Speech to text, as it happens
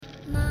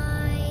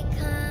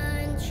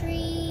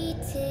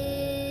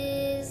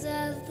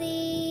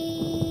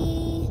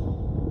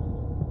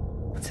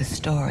a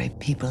story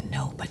people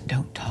know but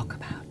don't talk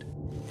about.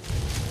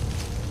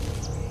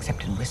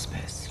 Except in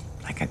whispers,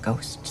 like a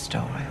ghost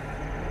story.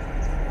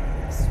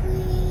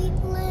 Sweet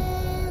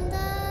land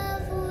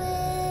of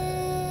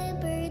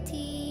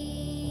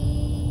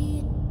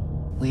liberty.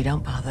 We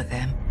don't bother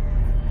them.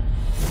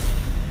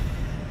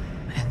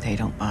 And they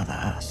don't bother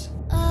us.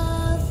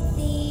 Of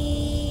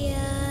thee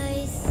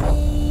I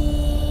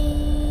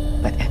sing.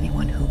 But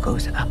anyone who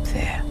goes up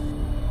there,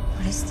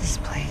 what is this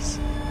place?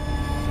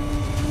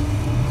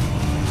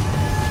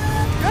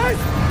 Guys!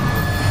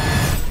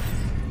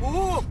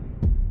 Ooh!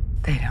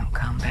 They don't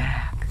come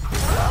back.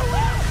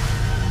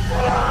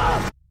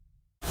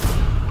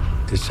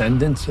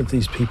 Descendants of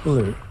these people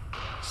are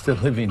still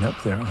living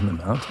up there on the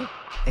mountain?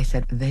 They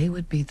said they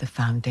would be the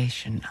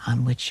foundation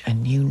on which a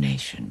new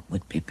nation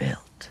would be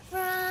built.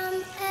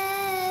 From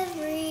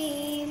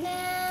every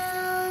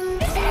mountain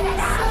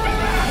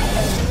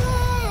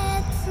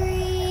let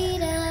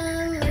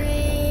freedom ring.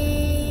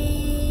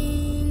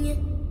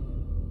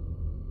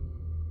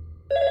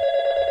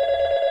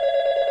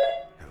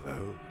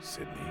 Hello,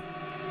 Sydney.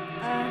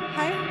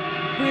 Hi,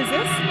 who is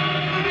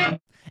this?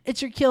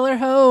 It's your killer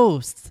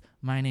host.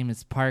 My name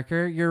is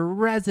Parker, your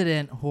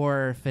resident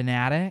horror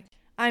fanatic.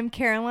 I'm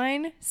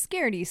Caroline,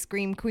 scaredy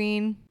scream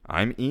queen.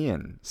 I'm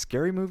Ian,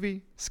 scary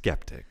movie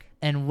skeptic.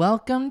 And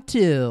welcome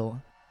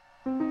to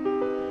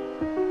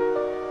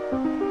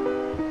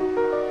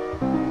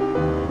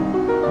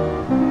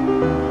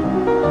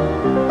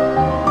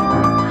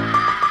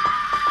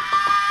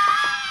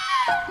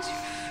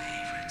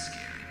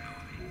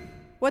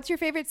What's Your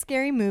Favorite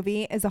Scary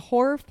Movie is a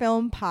horror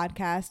film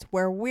podcast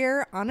where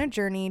we're on a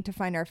journey to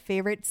find our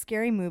favorite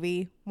scary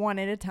movie one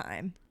at a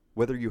time.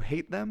 Whether you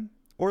hate them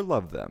or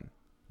love them,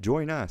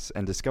 join us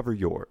and discover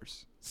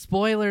yours.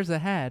 spoilers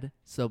ahead,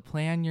 so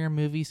plan your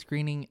movie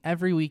screening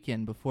every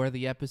weekend before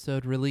the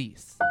episode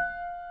release.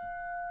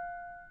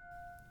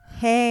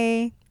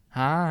 Hey,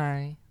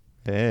 Hi.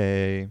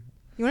 Hey.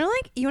 you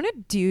wanna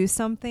do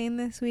something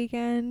this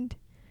weekend?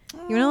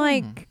 You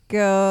wanna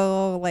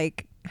go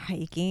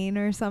hiking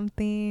or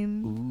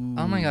something?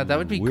 Oh my God, that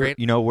would be great.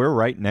 You know, we're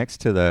right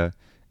next to the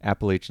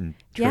Appalachian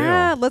Trail.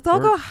 Yeah, let's all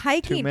We're go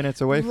hiking. 2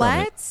 minutes away from it.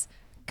 Let's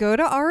go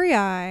to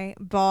REI,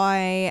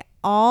 buy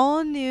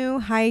all new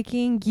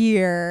hiking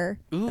gear,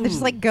 and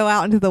just Ooh. go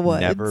out into the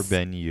woods. Never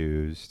been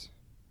used.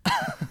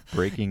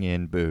 Breaking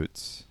in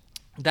boots.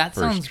 That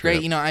First sounds great.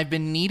 trip. You know, I've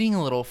been needing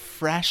a little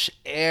fresh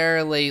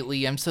air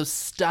lately. I'm so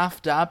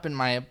stuffed up in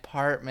my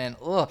apartment.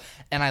 Ugh.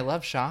 And I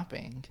love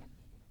shopping.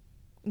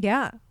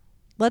 Yeah,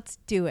 let's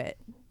do it.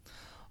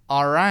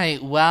 All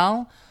right.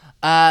 Well,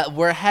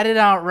 we're headed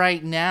out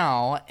right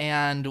now,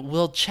 and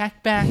we'll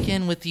check back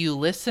in with you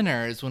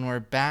listeners when we're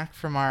back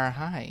from our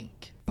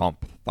hike.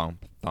 Thump,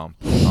 thump, thump,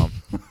 thump.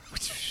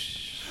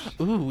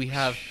 Ooh, we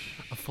have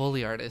a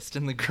Foley artist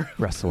in the group.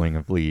 Rustling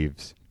of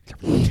leaves.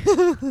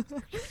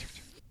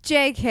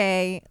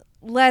 JK,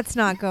 let's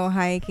not go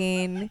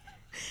hiking.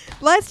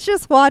 Let's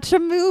just watch a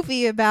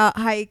movie about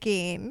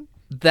hiking.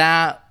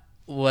 That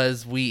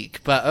was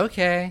weak, but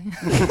okay.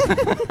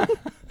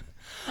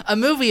 A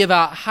movie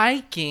about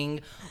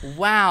hiking.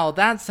 Wow,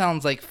 that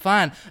sounds like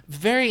fun.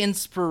 Very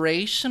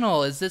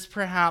inspirational. Is this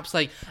perhaps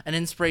like an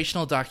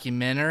inspirational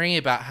documentary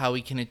about how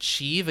we can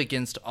achieve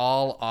against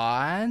all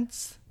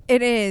odds?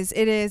 It is.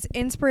 It is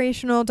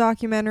inspirational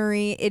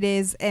documentary. It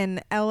is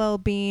an LL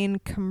Bean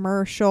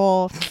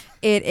commercial.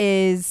 It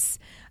is,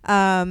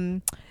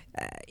 Game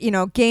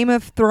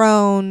of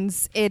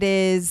Thrones. It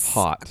is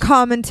Hot.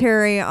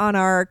 commentary on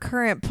our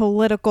current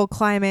political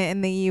climate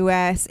in the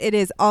U.S. It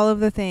is all of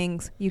the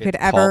things you could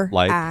ever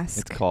ask.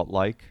 It's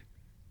cult-like.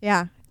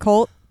 Yeah,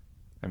 cult.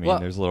 I mean, Well-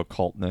 there's a little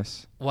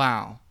cultness.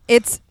 Wow.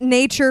 It's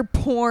nature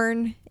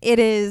porn. It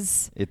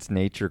is. It's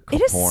nature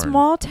It is porn.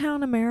 small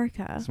town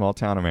America. Small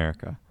town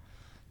America.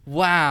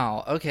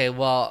 Wow. Okay,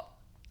 well,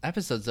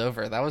 episode's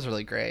over. That was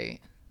really great.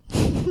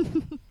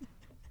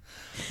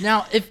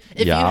 Now, if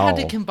you had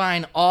to Yow.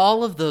 combine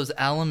all of those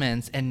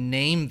elements and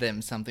name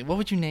them something, what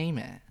would you name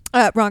it?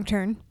 Wrong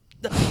turn.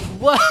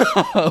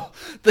 Whoa!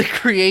 The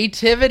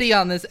creativity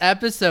on this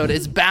episode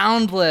is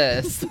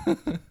boundless.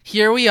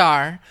 Here we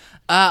are.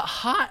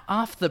 Hot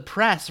off the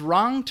press,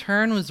 Wrong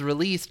Turn was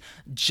released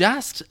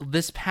just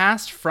this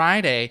past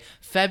Friday,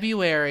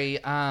 February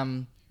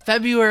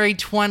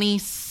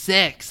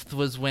 26th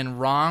was when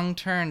Wrong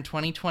Turn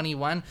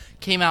 2021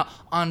 came out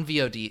on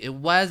VOD. It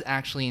was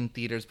actually in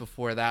theaters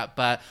before that,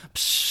 but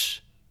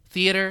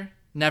theater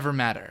never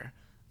matter.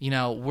 You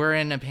know, we're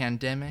in a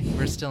pandemic.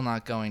 We're still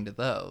not going to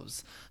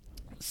those.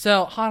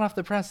 So, hot off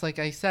the press, like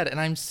I said, and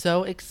I'm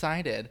so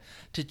excited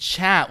to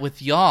chat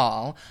with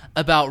y'all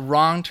about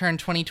Wrong Turn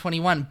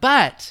 2021.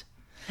 But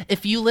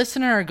if you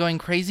listener are going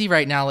crazy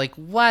right now, like,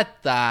 what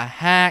the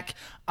heck?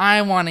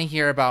 I want to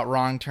hear about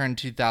Wrong Turn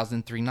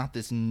 2003, not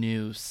this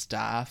new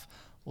stuff.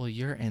 Well,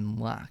 you're in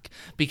luck,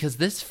 because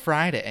this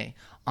Friday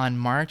on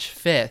March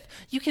 5th,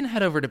 you can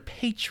head over to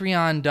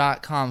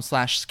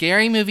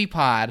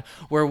patreon.com/scarymoviepod,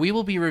 where we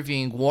will be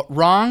reviewing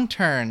Wrong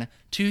Turn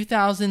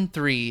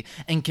 2003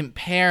 and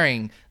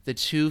comparing the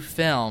two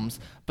films.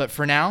 But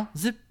for now,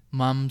 zip,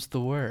 Mum's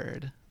the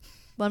word.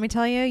 Let me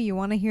tell you, you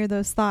want to hear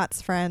those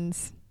thoughts,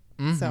 friends.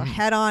 Mm-hmm. So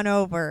head on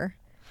over.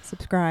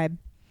 Subscribe.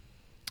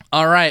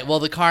 All right, well,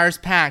 the car's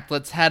packed.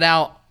 Let's head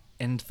out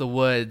into the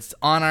woods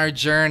on our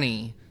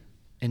journey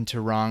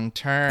into Wrong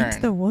Turn.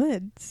 Into the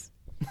woods.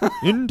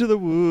 Into the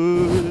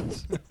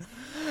woods.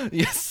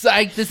 Yes,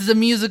 psych. This is a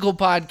musical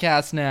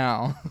podcast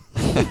now.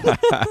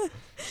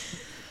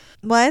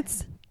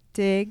 Let's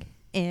dig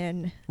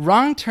in.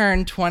 Wrong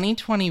Turn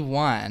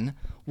 2021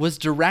 was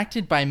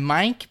directed by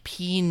Mike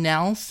P.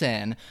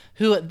 Nelson,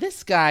 who,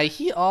 this guy,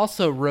 he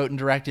also wrote and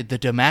directed The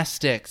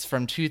Domestics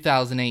from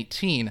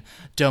 2018.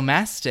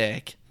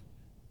 Domestic,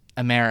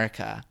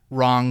 America,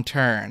 Wrong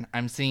Turn.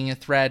 I'm seeing a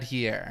thread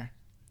here.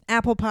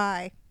 Apple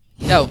pie.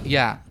 Oh,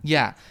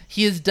 yeah.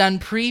 He has done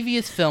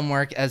previous film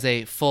work as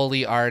a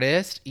Foley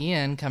artist,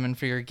 Ian, coming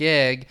for your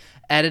gig,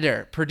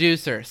 editor,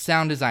 producer,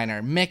 sound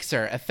designer,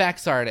 mixer,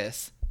 effects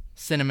artist,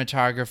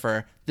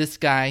 cinematographer. This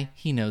guy,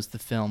 he knows the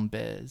film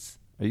biz.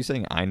 Are you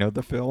saying I know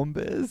the film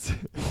biz?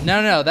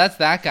 No, that's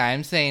that guy.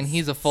 I'm saying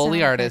he's a Foley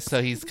Sound artist,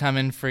 so he's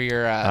coming for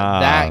your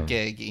that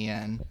gig,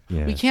 Ian.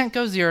 Yeah. We can't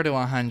go 0 to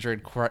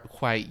 100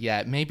 quite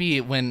yet. Maybe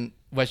when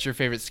What's Your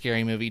Favorite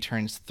Scary Movie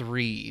turns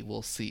 3,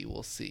 we'll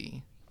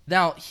see.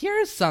 Now,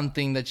 here's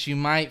something that you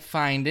might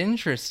find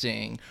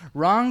interesting.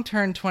 Wrong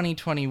Turn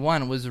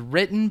 2021 was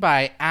written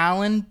by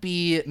Alan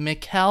B.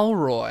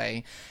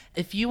 McElroy.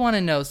 If you want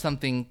to know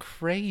something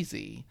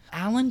crazy,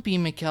 Alan B.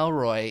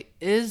 McElroy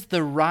is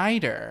the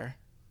writer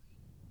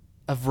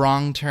of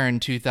Wrong Turn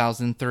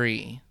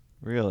 2003.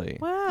 Really?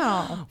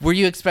 Wow. Were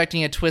you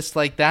expecting a twist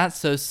like that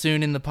so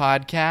soon in the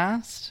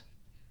podcast?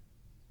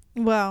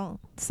 Well,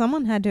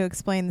 someone had to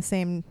explain the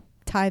same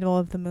title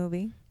of the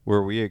movie.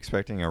 Were we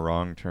expecting a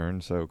wrong turn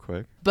so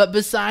quick? But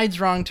besides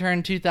Wrong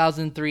Turn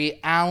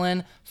 2003,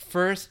 Alan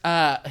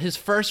his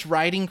first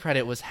writing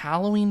credit was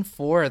Halloween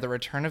 4: The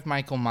Return of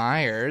Michael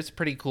Myers.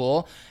 Pretty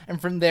cool.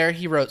 And from there,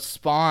 he wrote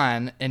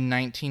Spawn in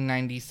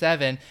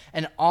 1997.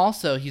 And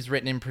also, he's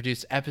written and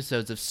produced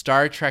episodes of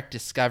Star Trek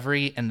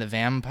Discovery and The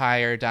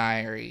Vampire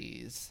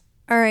Diaries.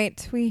 All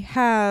right, we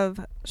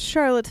have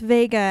Charlotte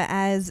Vega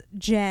as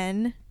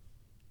Jen.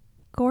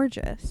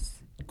 Gorgeous.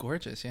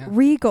 Gorgeous, yeah.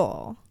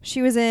 Regal.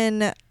 She was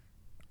in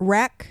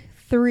Rec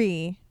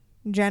 3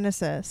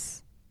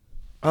 Genesis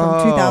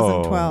from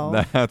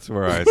 2012. That's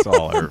where I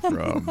saw her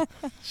from.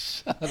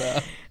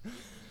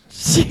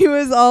 She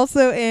was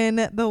also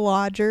in The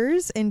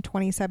Lodgers in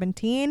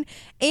 2017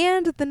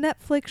 and the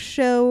Netflix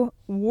show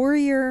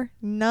Warrior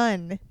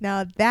Nun.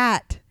 Now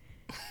that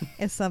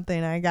is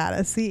something I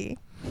gotta see.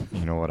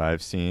 You know what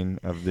I've seen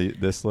of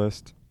this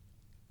list?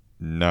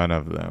 None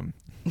of them.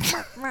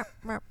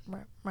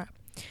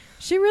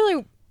 She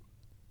really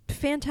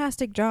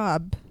fantastic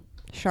job,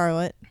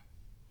 Charlotte.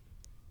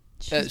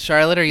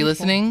 Charlotte, are you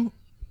listening?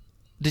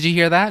 Did you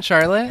hear that,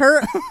 Charlotte?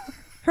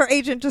 Her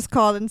agent just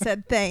called and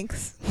said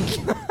thanks.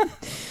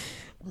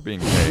 We're being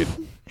paid.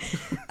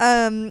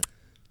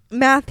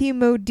 Matthew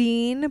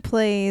Modine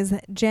plays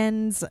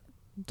Jen's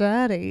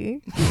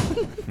daddy,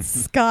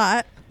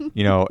 Scott.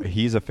 You know,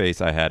 he's a face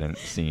I hadn't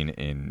seen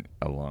in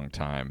a long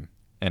time.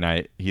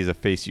 And he's a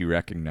face you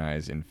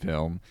recognize in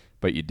film,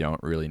 but you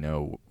don't really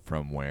know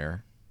from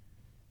where.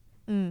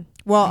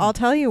 Well, I'll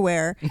tell you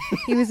where.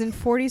 He was in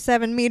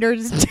 47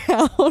 Meters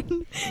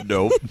Down.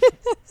 Nope.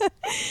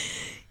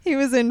 He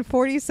was in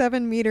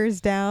 47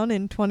 Meters Down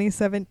in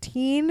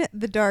 2017,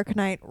 The Dark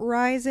Knight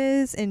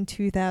Rises in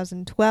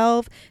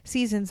 2012,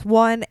 seasons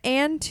 1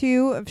 and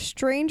 2 of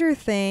Stranger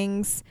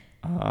Things,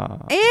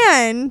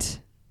 and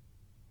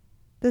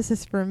this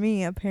is for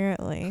me,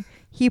 apparently.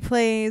 He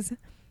plays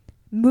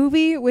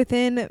movie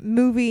within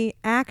movie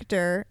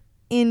actor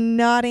in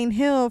Notting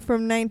Hill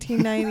from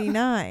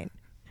 1999.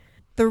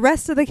 The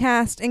rest of the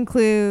cast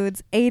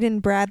includes Aidan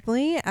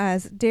Bradley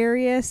as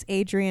Darius,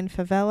 Adrian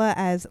Favela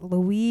as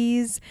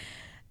Louise,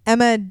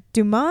 Emma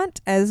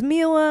Dumont as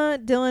Mila,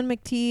 Dylan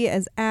McTee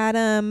as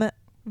Adam,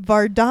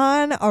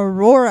 Vardon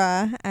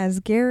Aurora as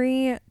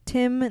Gary,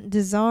 Tim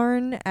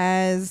DeZarn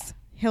as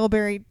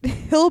Hillbilly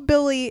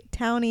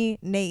Townie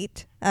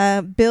Nate,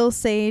 Bill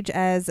Sage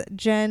as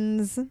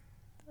Jen's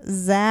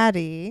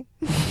Zaddy,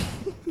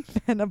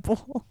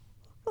 Venable,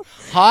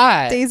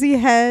 Hot. Daisy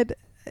Head.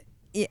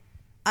 Yeah,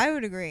 I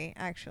would agree.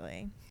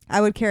 Actually,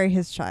 I would carry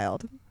his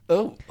child.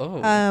 Oh.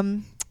 I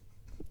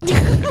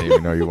didn't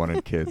even know you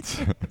wanted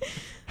kids.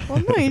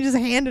 Well, no, you just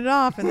hand it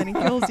off and then he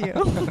kills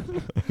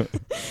you.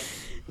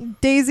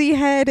 Daisy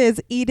Head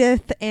as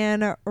Edith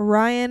and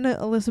Ryan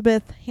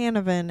Elizabeth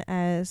Hanovan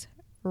as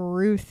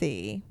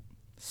Ruthie.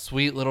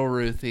 Sweet little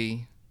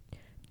Ruthie.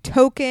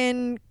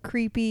 Token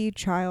creepy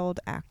child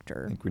I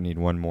actor. think we need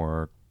one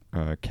more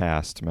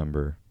cast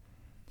member.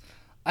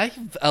 I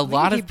have a We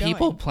lot can of keep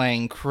people going.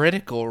 playing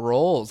critical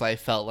roles, I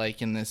felt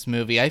like, in this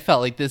movie. I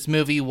felt like this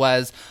movie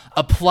was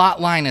a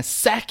plot line a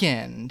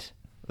second.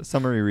 The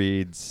summary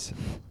reads,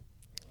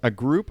 a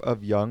group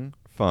of young,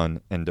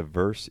 fun, and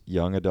diverse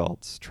young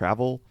adults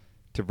travel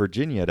to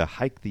Virginia to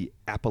hike the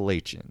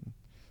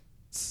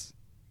Appalachians.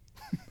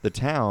 The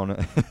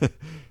town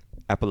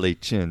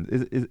Appalachian.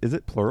 Is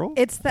it plural?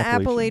 It's the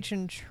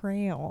Appalachian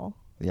Trail.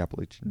 The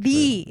Appalachian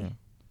The. Trail, yeah.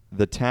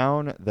 The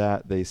town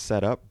that they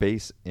set up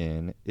base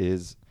in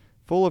is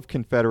full of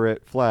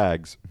Confederate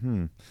flags.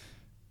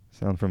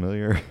 Sound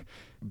familiar?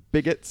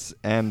 Bigots,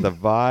 and the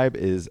vibe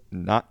is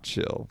not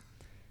chill.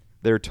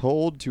 They're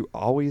told to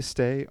always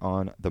stay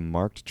on the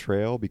marked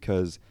trail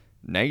because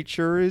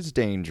nature is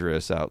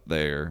dangerous out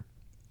there.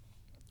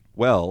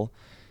 Well,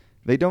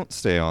 they don't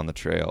stay on the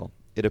trail.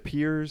 It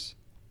appears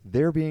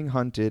they're being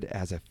hunted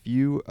as a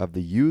few of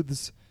the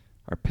youths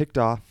are picked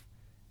off,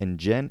 and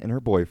Jen and her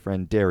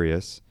boyfriend,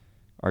 Darius,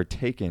 are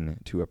taken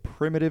to a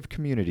primitive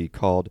community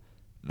called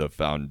the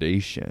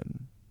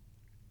Foundation.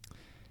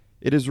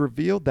 It is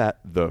revealed that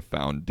the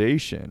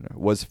Foundation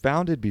was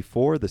founded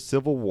before the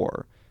Civil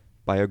War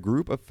by a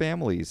group of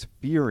families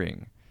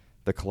fearing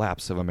the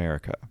collapse of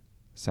America.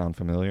 Sound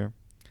familiar?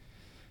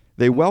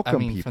 They welcome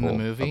from the people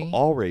movie? of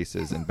all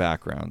races and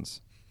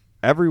backgrounds.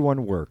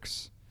 Everyone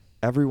works.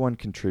 Everyone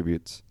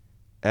contributes.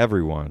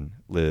 Everyone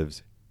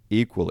lives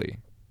equally.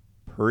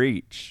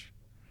 Preach.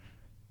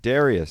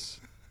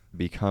 Darius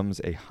becomes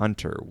a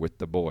hunter with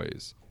the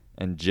boys,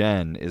 and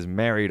Jen is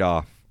married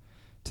off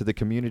to the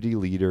community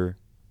leader,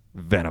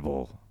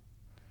 Venable.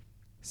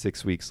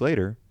 6 weeks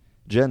later,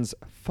 Jen's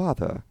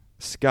father,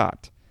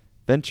 Scott,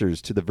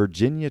 ventures to the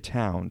Virginia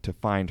town to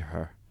find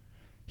her.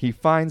 He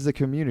finds the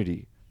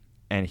community,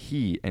 and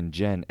he and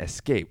Jen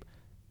escape,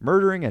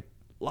 murdering a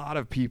lot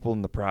of people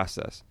in the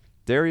process.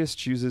 Darius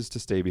chooses to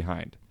stay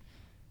behind.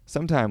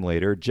 Sometime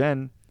later,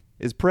 Jen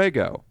is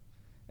preggo,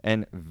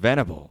 and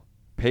Venable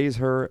pays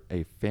her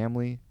a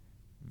family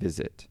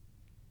visit.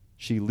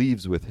 She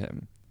leaves with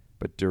him,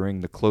 but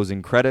during the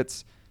closing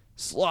credits,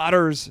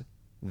 slaughters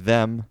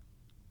them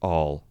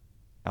all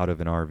out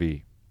of an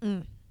RV.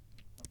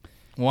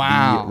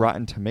 Wow. The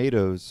Rotten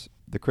Tomatoes,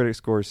 the critic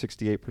score is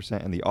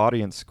 68%, and the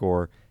audience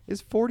score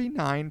is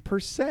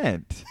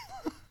 49%.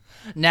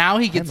 Now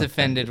he gets I'm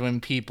offended when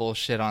people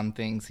shit on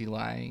things he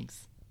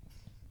likes.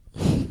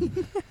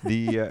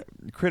 The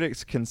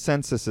critics'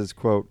 consensus is,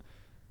 quote,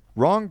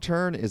 Wrong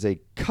Turn is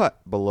a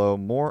cut below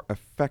more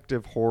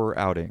effective horror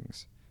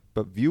outings,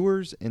 but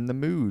viewers in the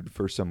mood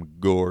for some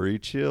gory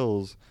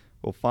chills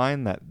will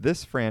find that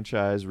this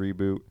franchise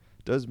reboot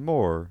does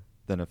more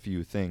than a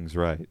few things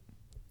right.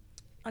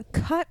 A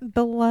cut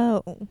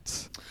below.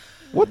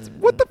 What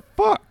the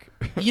fuck?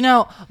 You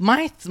know,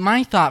 my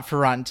thought for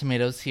Rotten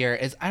Tomatoes here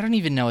is I don't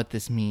even know what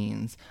this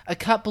means. A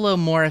cut below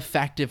more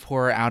effective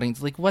horror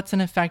outings. Like, what's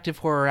an effective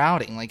horror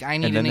outing? Like, I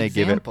need And then an they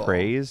example. give it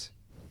praise.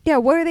 Yeah,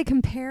 what are they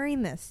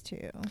comparing this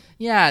to?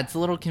 Yeah, it's a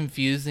little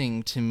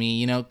confusing to me.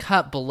 You know,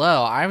 cut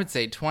below. I would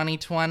say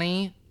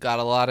 2020 got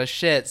a lot of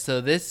shit.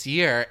 So this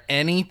year,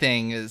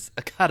 anything is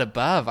a cut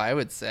above, I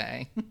would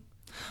say.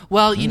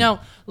 Well, you know,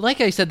 like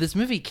I said, this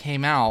movie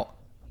came out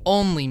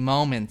only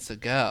moments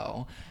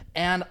ago.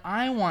 And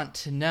I want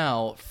to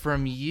know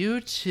from you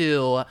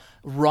two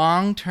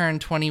Wrong Turn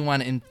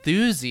 21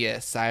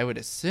 enthusiasts, I would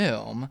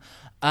assume,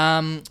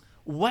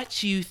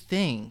 what you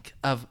think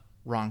of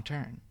Wrong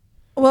Turn.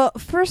 Well,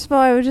 first of all,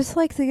 I would just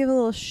like to give a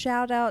little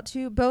shout out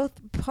to both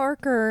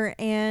Parker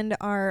and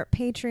our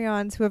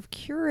Patreons who have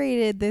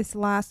curated this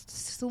last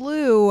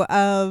slew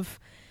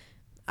of,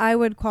 I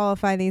would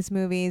qualify these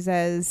movies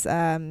as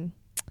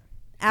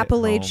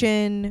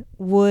Appalachian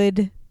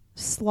wood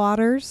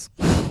slaughters.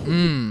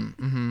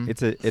 Mm-hmm.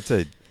 It's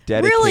a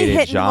dedicated Really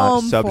hitting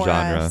home for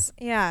subgenre. us.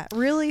 Yeah,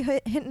 really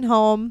hitting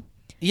home.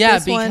 Yeah,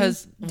 This one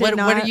because did what are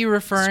not you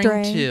referring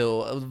stray.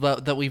 to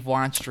that we've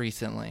watched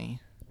recently?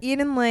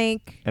 Eden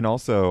Lake. And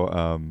also,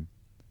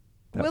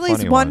 that Willy's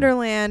funny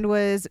Wonderland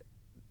was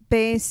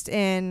based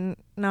in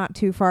not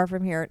too far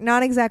from here.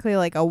 Not exactly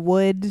like a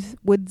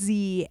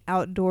woodsy,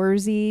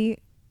 outdoorsy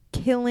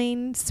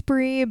killing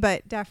spree,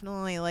 but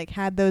definitely like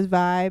had those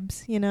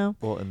vibes, you know?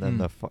 Well, and then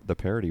the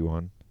parody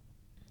one.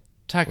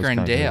 Tucker Was and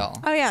kinda-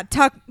 Dale. Oh yeah,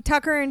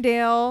 Tucker and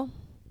Dale.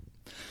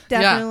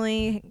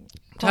 Definitely.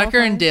 Tucker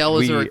and qualifies. Dale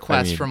was a I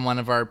request mean- from one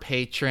of our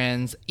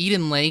patrons.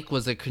 Eden Lake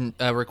was a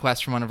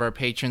request from one of our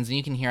patrons, and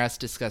you can hear us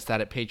discuss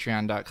that at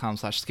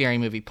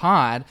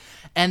patreon.com/scarymoviepod.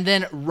 And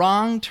then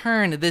Wrong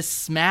Turn,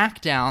 this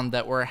smackdown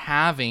that we're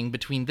having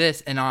between this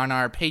and on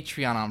our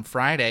Patreon on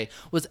Friday,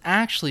 was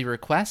actually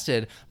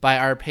requested by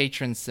our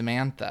patron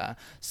Samantha.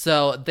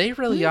 So they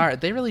really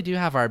they really do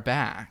have our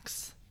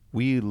backs.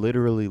 We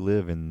literally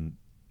live in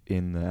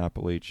the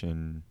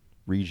Appalachian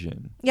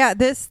region. Yeah,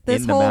 this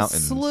in the whole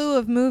mountains. slew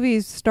of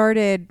movies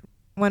started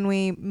when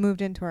we moved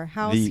into our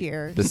house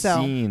here. The so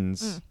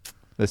scenes,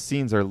 the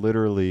scenes are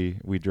literally,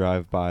 we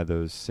drive by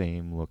those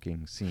same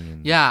looking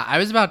scenes. Yeah, I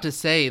was about to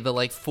say the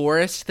like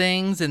forest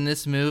things in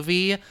this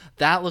movie,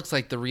 that looks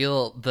like the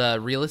real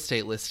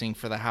estate listing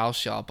for the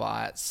house y'all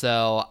bought.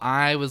 So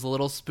I was a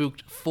little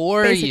spooked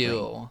for Basically.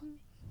 you.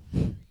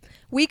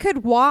 we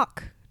could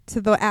walk to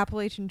the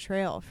Appalachian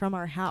Trail from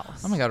our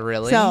house. Oh my god,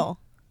 really? So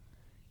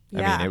I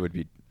yeah. mean, it would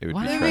be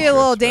What? It'd be a little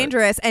treacherous, but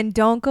dangerous, and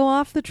don't go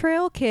off the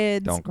trail,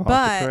 kids. Don't go but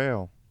off the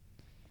trail.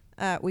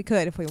 We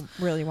could if we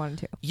really wanted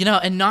to. You know,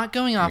 and not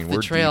going off mean, the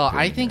we're trail, deep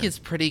I in think here. is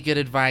pretty good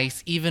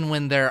advice even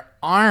when there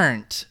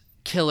aren't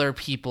killer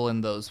people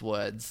in those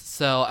woods.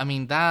 So I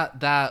mean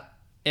that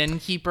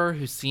innkeeper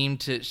who seemed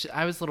to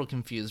I was a little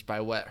confused by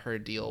what her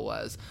deal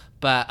was,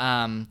 but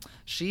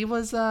she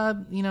was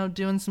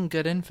doing some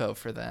good info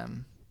for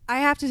them. I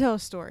have to tell a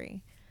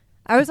story.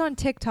 I was on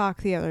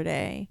TikTok the other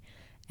day,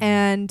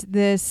 and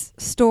this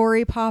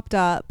story popped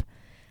up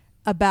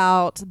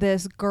about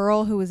this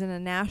girl who was in a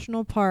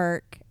national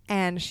park,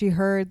 and she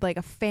heard like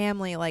a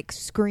family like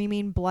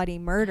screaming bloody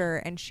murder,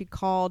 and she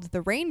called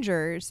the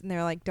rangers, and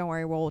they're like, don't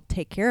worry, we'll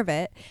take care of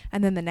it.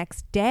 And then the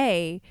next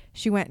day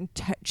she went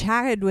and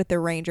chatted with the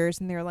rangers,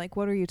 and they were like,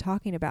 what are you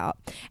talking about?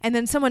 And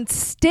then someone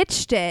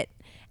stitched it,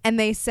 and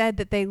they said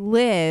that they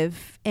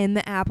live in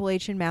the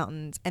Appalachian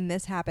Mountains, and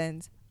this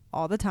happens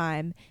all the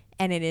time,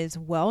 and it is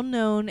well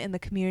known in the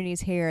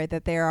communities here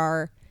that there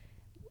are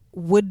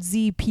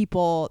woodsy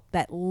people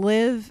that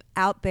live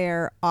out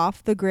there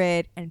off the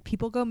grid, and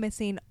people go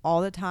missing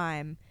all the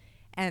time,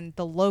 and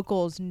the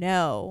locals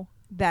know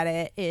that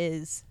it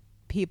is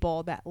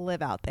people that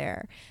live out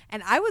there.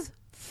 And I was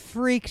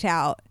freaked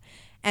out.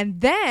 And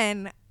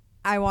then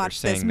I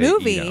watched this saying they eat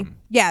movie. 'em.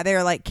 Yeah,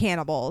 they're like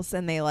cannibals,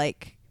 and they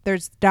like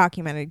there's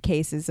documented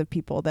cases of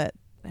people that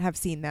have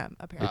seen them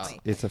apparently.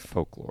 It's a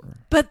folklore.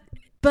 But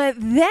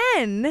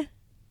then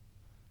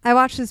I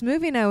watched this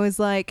movie, and I was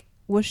like,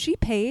 was she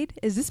paid?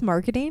 Is this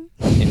marketing?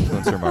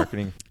 Influencer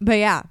marketing. But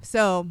yeah,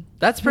 so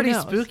That's who pretty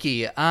knows?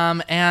 spooky.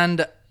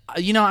 And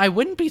I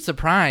wouldn't be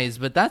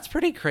surprised, but that's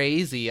pretty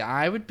crazy.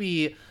 I would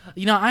be,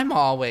 I'm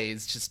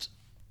always just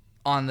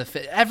on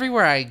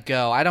everywhere I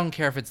go. I don't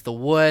care if it's the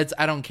woods.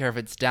 I don't care if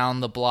it's down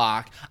the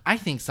block. I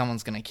think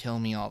someone's going to kill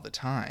me all the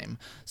time.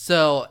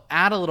 So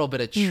add a little bit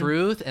of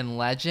truth and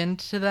legend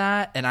to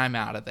that, and I'm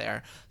out of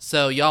there.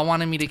 So y'all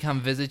wanted me to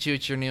come visit you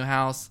at your new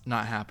house?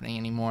 Not happening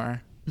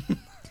anymore.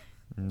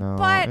 No,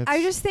 But I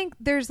it's- just think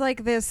there's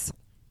like this,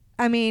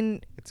 I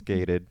mean, it's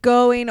gated.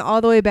 going all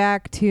the way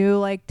back to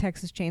like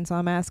Texas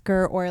Chainsaw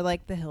Massacre or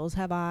like The Hills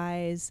Have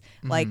Eyes,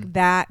 like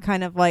that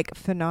kind of like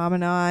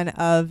phenomenon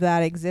of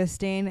that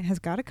existing has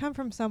got to come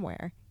from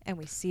somewhere. And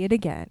we see it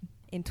again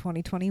in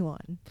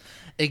 2021.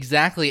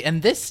 Exactly.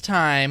 And this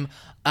time,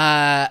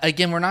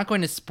 again, we're not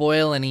going to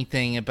spoil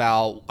anything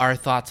about our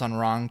thoughts on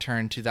Wrong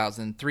Turn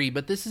 2003,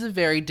 but this is a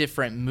very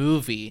different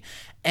movie.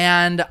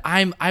 And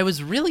I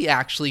was really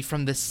actually,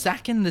 from the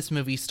second this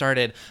movie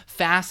started,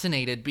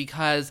 fascinated,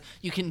 because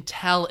you can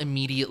tell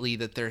immediately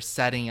that they're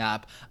setting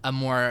up a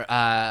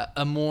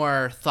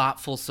more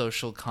thoughtful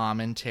social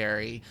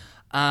commentary.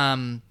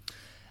 And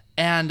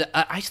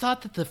I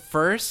thought that the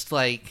first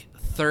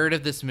third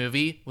of this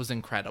movie was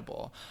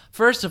incredible.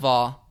 First of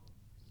all,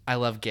 I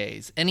love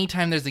gays.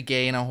 Anytime there's a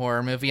gay in a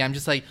horror movie, I'm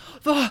just like,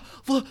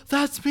 look,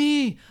 that's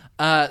me.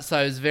 So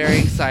I was very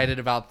excited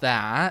about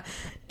that.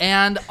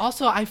 And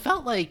also, I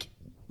felt like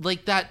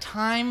that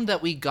time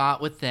that we got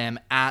with them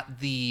at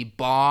the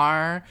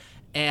bar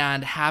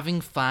and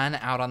having fun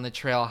out on the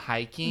trail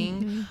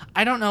hiking.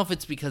 I don't know if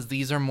it's because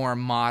these are more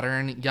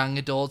modern young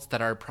adults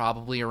that are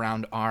probably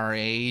around our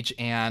age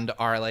and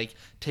are like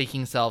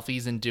taking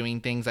selfies and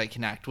doing things I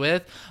connect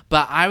with.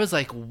 But I was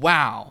like,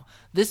 wow,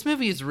 this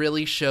movie is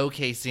really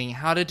showcasing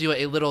how to do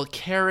a little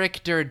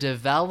character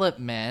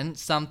development,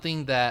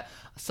 something that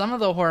some of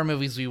the horror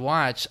movies we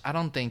watch, I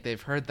don't think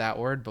they've heard that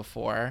word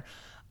before.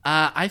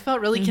 I felt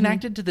really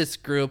connected to this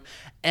group.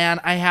 And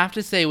I have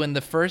to say, when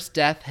the first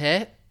death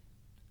hit,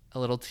 a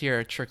little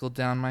tear trickled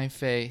down my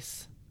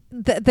face.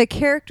 The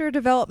character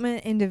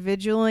development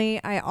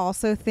individually, I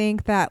also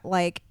think that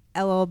like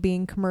LL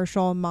Bean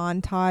commercial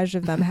montage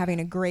of them having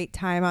a great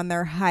time on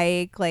their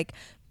hike, like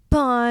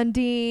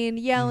bonding,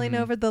 yelling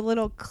over the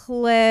little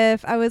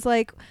cliff. I was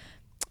like,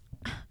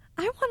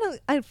 I want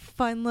a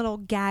fun little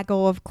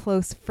gaggle of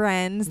close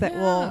friends that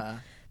will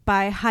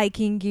buy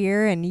hiking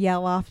gear and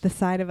yell off the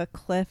side of a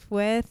cliff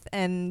with,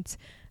 and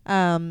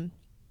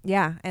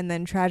and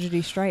then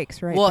tragedy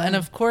strikes, right? Well, then. and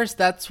of course,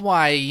 that's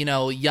why,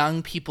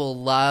 young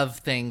people love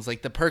things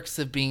like The Perks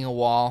of Being a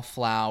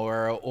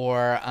Wallflower,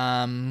 or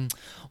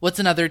what's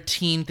another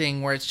teen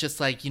thing where it's just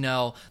like,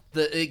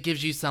 it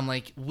gives you some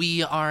like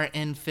We Are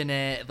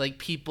Infinite, like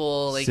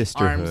people like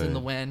Arms in the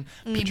Sisterhood. Wind.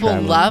 Mm-hmm. People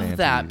Traveling love Mantis.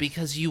 that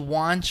because you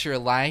want your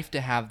life to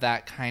have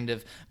that kind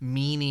of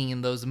meaning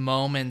in those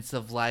moments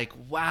of like,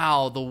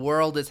 wow, the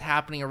world is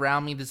happening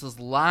around me. This is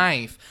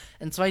life.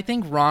 And so I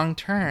think Wrong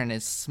Turn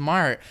is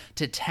smart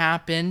to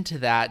tap into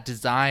that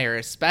desire,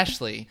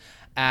 especially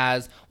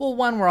as, well,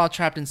 one, we're all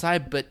trapped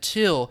inside, but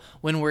two,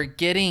 when we're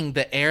getting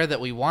the air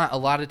that we want, a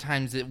lot of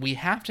times we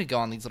have to go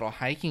on these little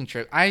hiking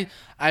trips.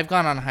 I've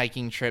gone on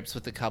hiking trips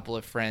with a couple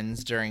of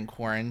friends during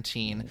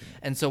quarantine,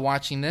 and so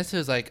watching this, it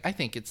was like, I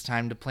think it's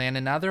time to plan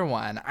another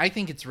one. I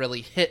think it's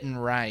really hitting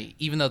right,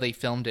 even though they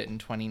filmed it in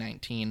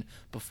 2019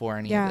 before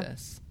any of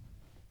this.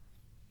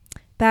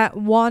 that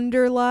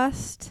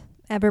wanderlust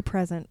ever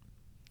present.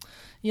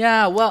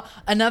 Yeah, well,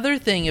 another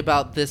thing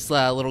about this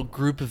little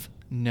group of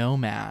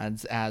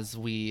nomads, as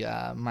we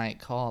might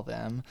call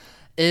them,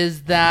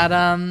 is that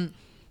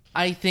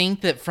I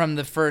think that from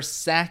the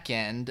first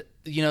second,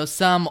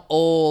 some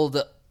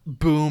old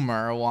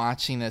boomer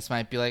watching this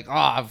might be like,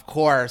 oh, of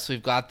course,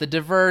 we've got the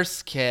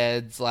diverse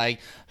kids. Like,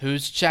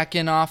 who's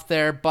checking off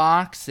their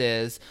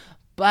boxes?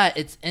 But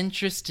it's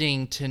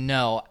interesting to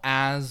know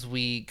as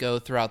we go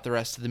throughout the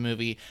rest of the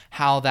movie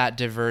how that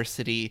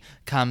diversity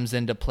comes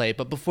into play.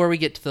 But before we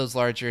get to those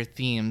larger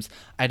themes,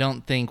 I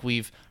don't think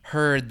we've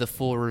heard the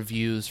full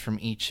reviews from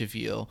each of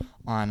you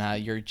on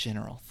your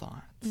general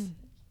thoughts.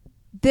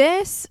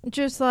 This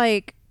just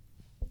like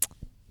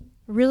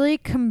really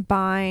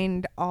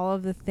combined all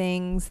of the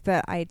things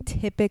that I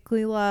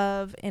typically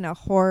love in a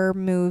horror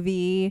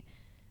movie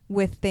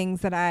with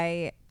things that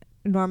I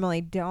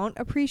normally don't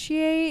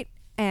appreciate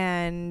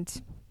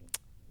and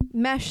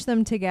mesh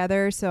them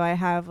together, so I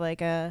have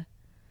like a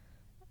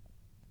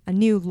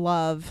new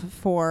love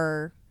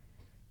for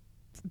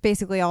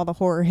basically all the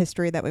horror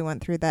history that we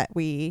went through that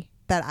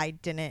I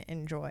didn't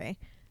enjoy.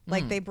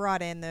 Like they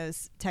brought in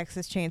those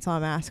Texas Chainsaw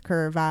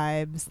Massacre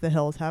vibes, The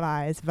Hills Have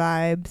Eyes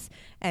vibes,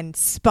 and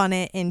spun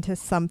it into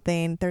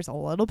something. There's a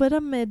little bit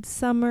of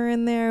Midsummer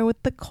in there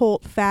with the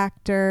cult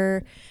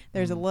factor.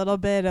 There's a little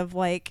bit of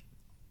like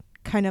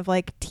kind of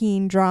like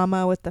teen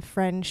drama with the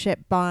friendship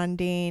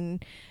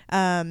bonding.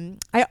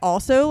 I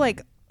also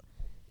like,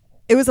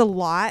 it was a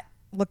lot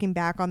looking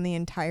back on the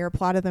entire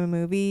plot of the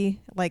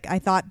movie. Like I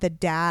thought the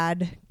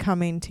dad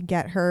coming to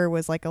get her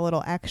was like a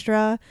little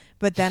extra,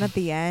 but then at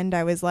the end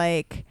I was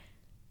like,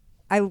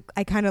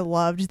 I kind of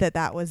loved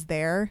that was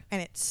there,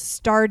 and it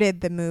started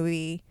the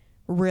movie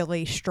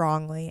really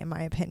strongly in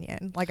my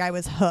opinion. Like I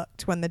was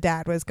hooked when the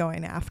dad was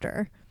going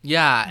after.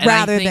 Yeah. And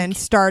rather than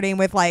starting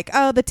with like,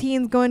 oh, the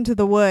teen's going to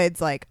the woods,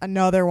 like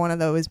another one of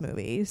those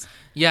movies.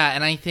 Yeah,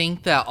 and I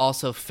think that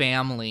also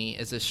family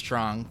is a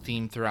strong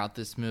theme throughout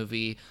this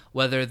movie,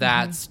 whether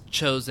that's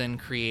chosen,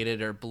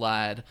 created, or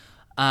blood.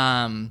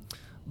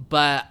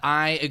 But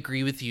I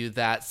agree with you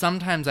that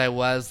sometimes I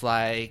was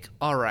like,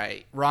 all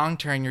right, Wrong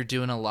Turn, you're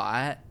doing a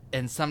lot.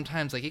 And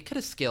sometimes like it could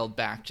have scaled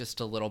back just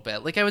a little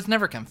bit. Like I was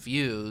never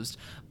confused,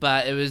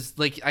 but it was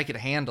like I could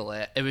handle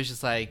it. It was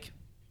just like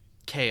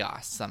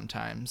chaos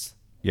sometimes.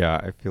 Yeah,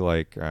 I feel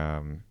like,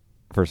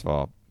 first of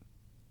all,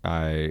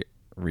 I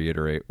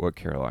reiterate what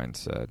Caroline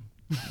said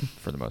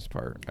for the most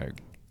part.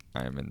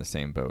 I am in the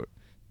same boat.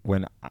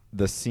 When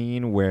the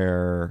scene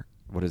where,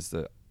 what is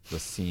the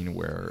scene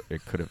where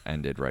it could have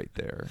ended right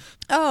there?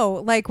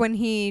 Oh, like when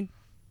he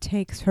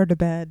takes her to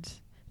bed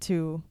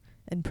to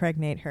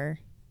impregnate her.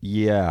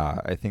 Yeah,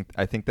 I think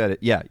that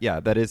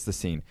that is the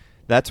scene.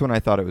 That's when I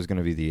thought it was going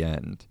to be the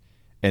end.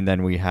 And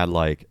then we had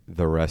like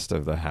the rest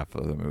of the half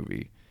of the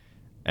movie.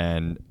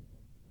 And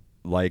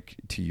like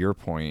to your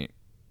point,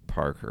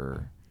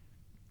 Parker,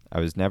 I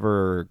was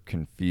never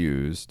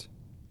confused.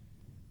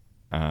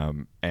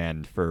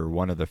 And for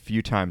one of the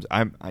few times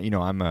I'm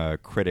a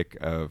critic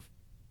of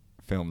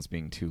films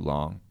being too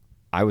long.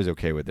 I was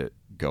okay with it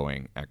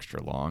going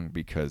extra long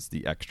because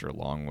the extra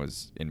long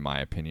was, in my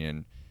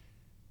opinion,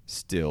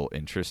 still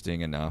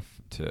interesting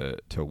enough to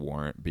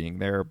warrant being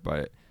there.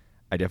 But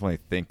I definitely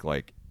think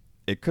like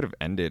it could have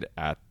ended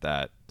at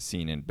that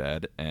scene in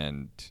bed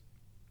and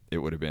it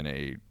would have been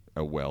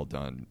a well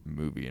done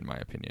movie in my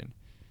opinion.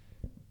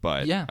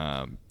 But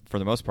yeah. For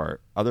the most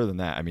part, other than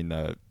that, I mean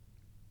the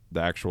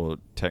actual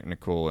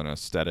technical and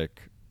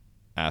aesthetic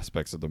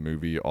aspects of the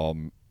movie all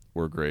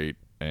were great.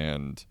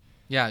 And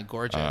yeah,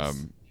 gorgeous.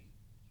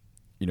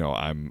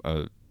 I'm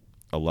a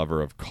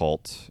lover of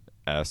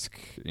cult-esque,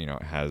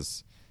 it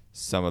has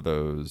some of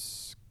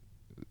those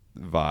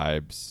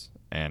vibes,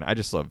 and I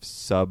just love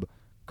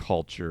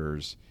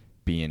subcultures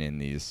being in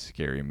these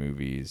scary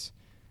movies,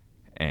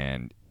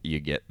 and you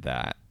get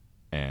that.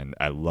 And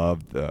I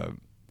love the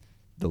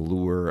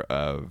lure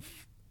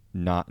of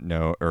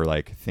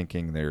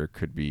thinking there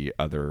could be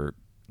other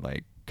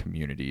like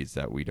communities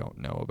that we don't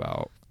know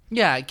about.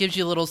 Yeah, it gives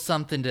you a little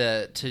something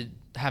to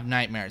have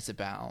nightmares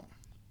about.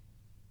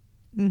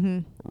 Mm-hmm.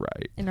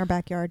 Right. In our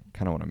backyard.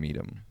 Kind of want to meet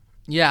them.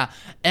 Yeah,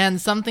 and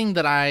something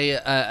that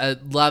I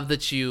love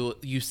that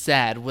you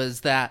said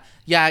was that,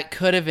 yeah, it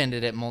could have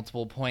ended at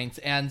multiple points.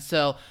 And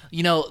so,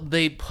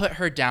 they put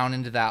her down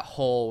into that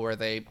hole where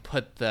they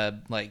put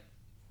the, like,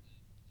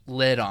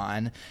 lid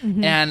on.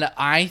 Mm-hmm. And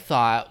I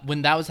thought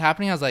when that was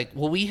happening, I was like,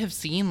 well, we have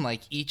seen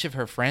like each of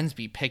her friends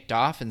be picked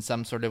off in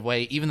some sort of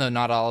way, even though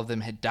not all of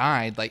them had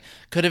died. Like,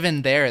 could have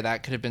been there.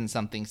 That could have been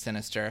something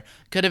sinister.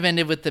 Could have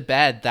ended with the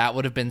bed. That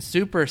would have been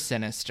super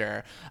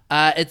sinister.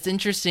 It's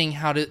interesting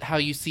how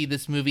you see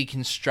this movie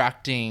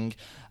constructing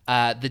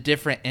the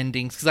different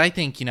endings, because I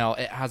think,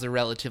 it has a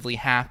relatively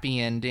happy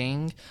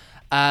ending.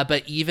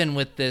 But even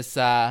with this,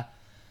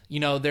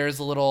 there's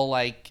a little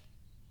like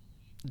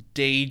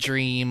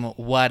daydream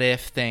what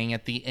if thing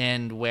at the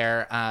end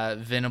where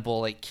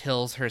Venable like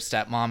kills her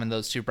stepmom and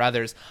those two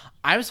brothers.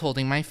 I was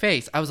holding my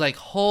face. I was like,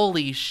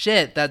 holy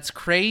shit, that's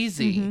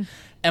crazy. Mm-hmm.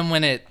 And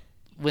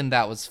when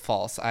that was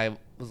false, I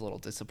was a little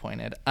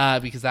disappointed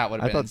because that would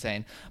have been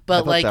insane.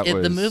 But like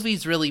the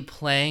movie's really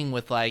playing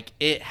with like,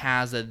 it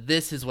has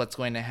this is what's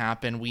going to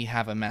happen. We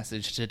have a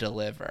message to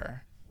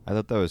deliver. I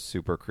thought that was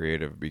super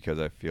creative because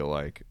I feel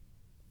like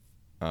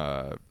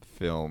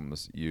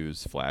films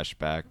use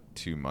flashback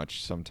too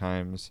much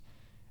sometimes,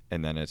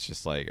 and then it's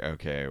just like,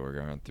 okay, we're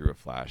going through a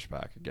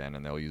flashback again,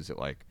 and they'll use it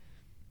like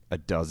a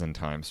dozen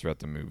times throughout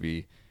the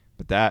movie.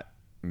 But that,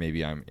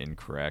 maybe I'm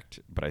incorrect,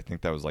 but I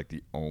think that was like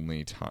the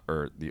only time,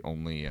 or the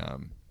only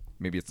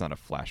maybe it's not a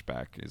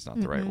flashback is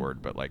not the right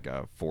word, but like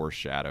a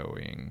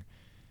foreshadowing,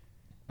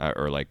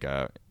 or like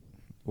a,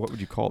 what would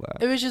you call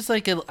that? It was just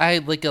like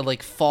a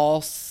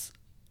false,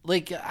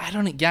 like I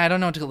don't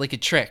know, like a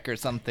trick or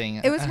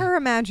something. It was her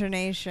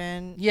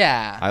imagination.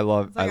 Yeah. I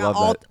love It's like I love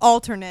an that.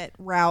 alternate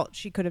route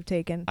she could have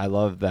taken. I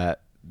love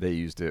that they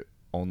used it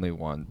only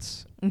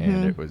once,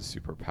 and it was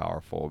super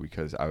powerful,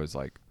 because I was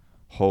like,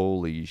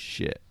 holy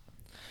shit.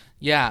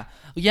 Yeah,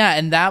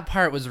 and that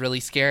part was really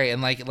scary.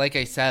 And like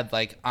I said,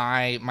 like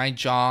my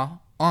jaw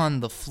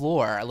on the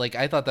floor. Like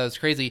I thought that was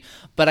crazy.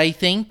 But I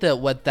think that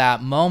what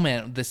that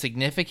moment, the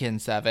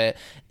significance of it,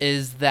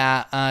 is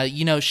that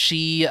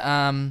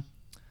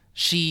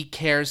she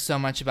cares so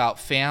much about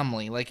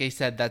family. Like I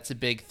said, that's a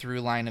big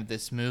through line of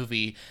this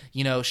movie.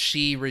 You know,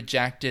 she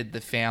rejected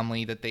the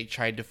family that they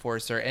tried to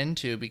force her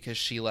into because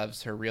she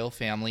loves her real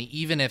family,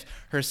 even if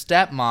her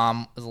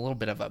stepmom was a little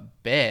bit of a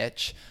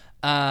bitch.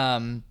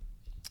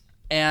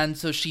 And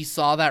so she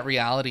saw that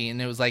reality,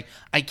 and it was like,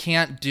 I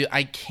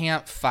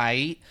can't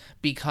fight,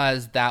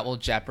 because that will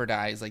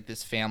jeopardize like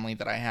this family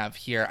that I have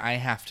here. I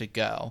have to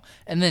go.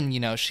 And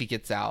then, she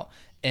gets out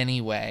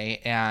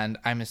anyway, and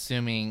I'm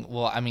assuming,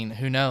 well, I mean,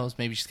 who knows?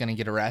 Maybe she's going to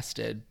get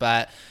arrested.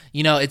 But,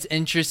 it's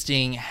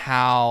interesting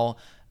how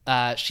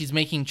she's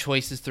making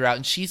choices throughout,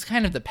 and she's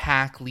kind of the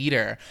pack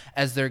leader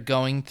as they're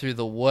going through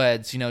the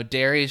woods.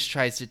 Darius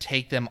tries to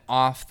take them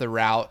off the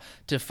route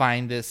to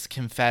find this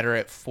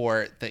Confederate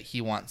fort that he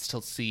wants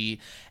to see.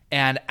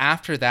 And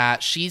after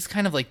that, she's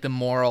kind of like the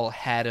moral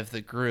head of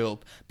the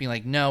group, being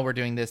like, no, we're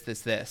doing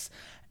this.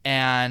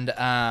 And,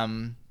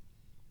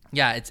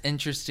 yeah, it's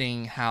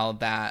interesting how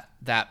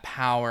that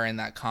power and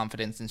that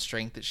confidence and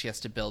strength that she has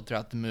to build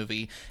throughout the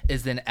movie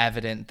is then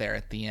evident there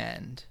at the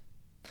end.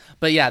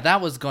 But yeah,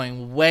 that was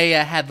going way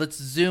ahead. Let's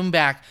zoom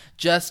back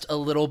just a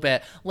little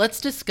bit.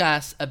 Let's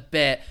discuss a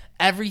bit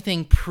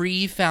everything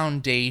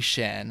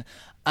pre-Foundation.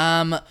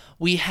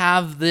 We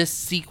have this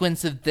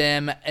sequence of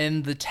them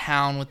in the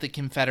town with the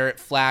Confederate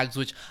flags,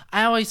 which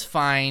I always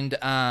find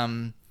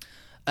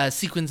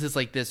sequences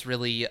like this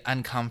really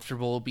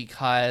uncomfortable,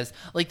 because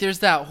like there's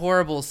that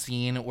horrible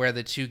scene where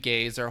the two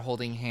gays are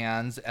holding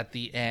hands at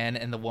the end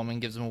and the woman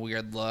gives them a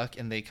weird look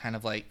and they kind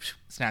of like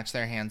snatch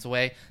their hands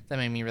away. That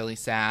made me really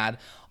sad.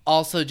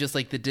 Also, just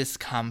like the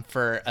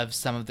discomfort of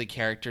some of the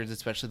characters,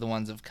 especially the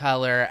ones of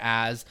color,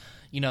 as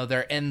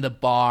they're in the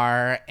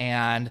bar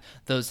and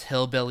those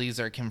hillbillies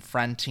are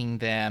confronting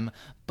them,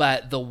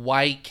 but the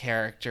white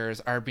characters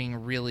are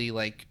being really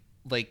like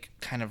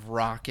kind of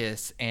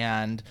raucous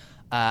and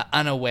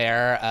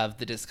unaware of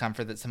the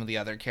discomfort that some of the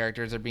other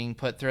characters are being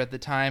put through at the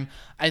time.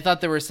 I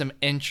thought there were some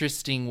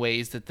interesting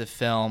ways that the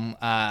film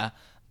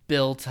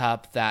built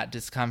up that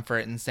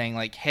discomfort and saying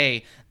like,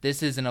 hey,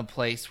 this isn't a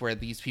place where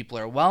these people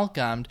are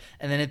welcomed.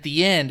 And then at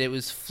the end, it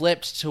was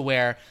flipped to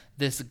where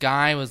this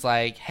guy was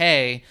like,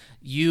 hey,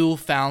 you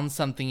found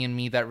something in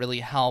me that really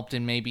helped.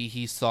 And maybe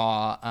he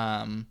saw,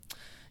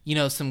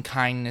 some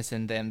kindness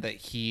in them that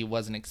he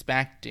wasn't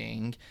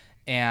expecting.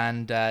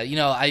 And,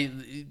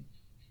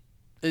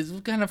 it's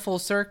kind of full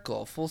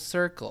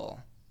circle.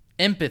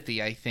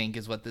 Empathy, I think,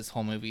 is what this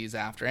whole movie is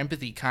after.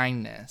 Empathy,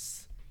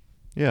 kindness.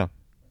 Yeah,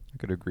 I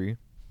could agree.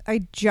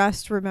 I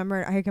just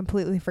remembered, I had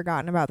completely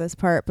forgotten about this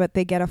part, but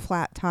they get a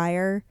flat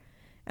tire,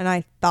 and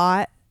I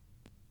thought,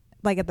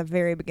 like at the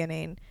very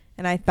beginning,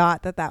 and I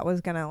thought that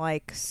was going to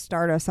like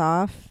start us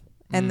off,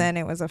 and then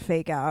it was a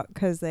fake out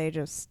because they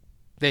just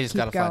keep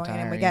got a flat going, tire.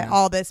 and we get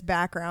all this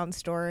background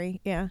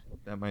story. Yeah.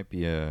 That might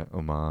be a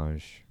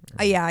homage.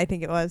 Yeah, I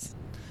think it was.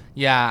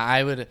 Yeah,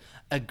 I would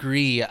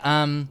agree.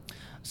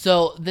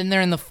 So then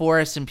they're in the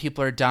forest and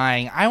people are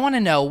dying. I want to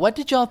know, what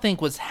did y'all think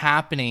was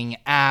happening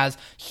as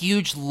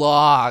huge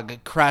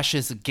log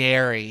crushes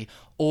Gary,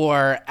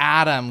 or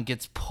Adam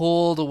gets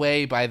pulled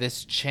away by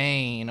this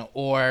chain,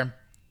 or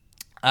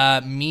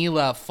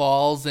Mila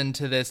falls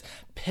into this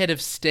pit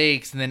of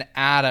stakes, and then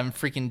Adam,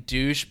 freaking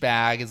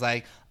douchebag, is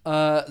like,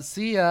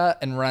 see ya,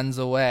 and runs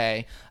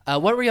away.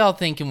 What were y'all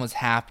thinking was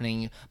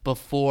happening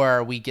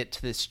before we get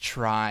to this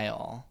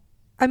trial?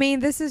 I mean,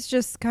 this is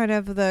just kind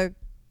of the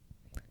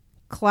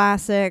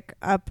classic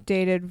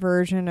updated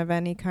version of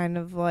any kind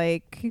of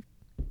like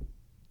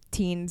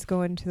teens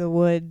go into the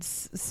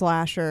woods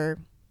slasher.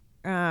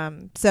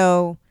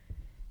 So,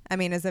 I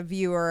mean, as a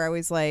viewer, I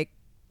was like,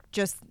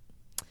 just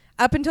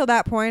up until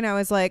that point, I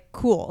was like,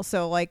 cool.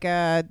 So like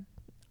a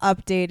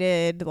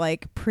updated,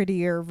 like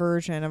prettier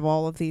version of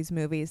all of these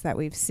movies that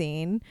we've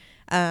seen.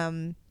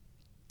 I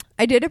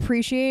did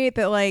appreciate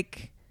that,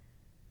 like,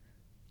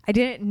 I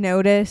didn't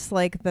notice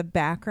like the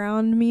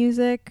background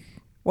music.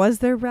 Was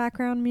there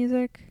background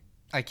music?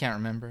 I can't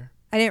remember.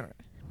 I didn't.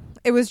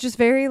 It was just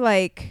very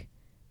like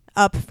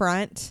up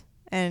front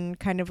and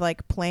kind of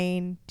like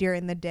playing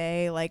during the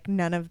day. Like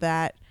none of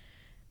that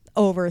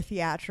over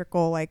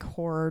theatrical like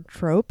horror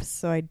tropes,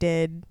 so I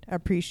did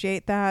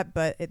appreciate that,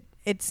 but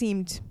it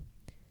seemed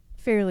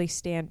fairly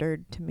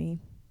standard to me.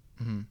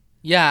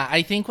 Yeah,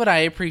 I think what I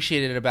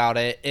appreciated about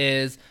it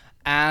is,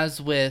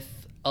 as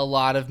with a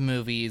lot of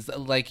movies,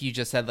 like you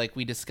just said, like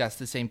we discussed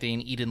the same thing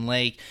in Eden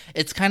Lake,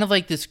 it's kind of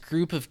like this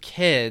group of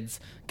kids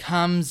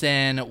comes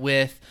in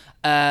with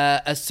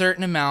a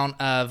certain amount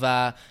of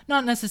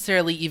not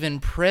necessarily even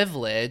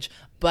privilege,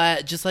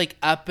 but just like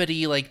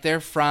uppity, like they're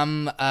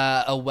from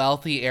a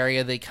wealthy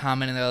area. They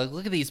come in and they're like,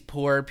 look at these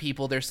poor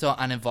people. They're so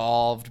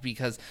unevolved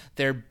because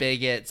they're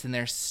bigots and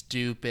they're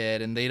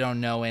stupid and they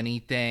don't know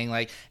anything.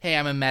 Like, hey,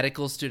 I'm a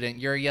medical student.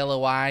 You're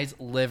yellow eyes,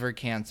 liver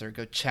cancer.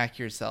 Go check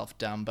yourself,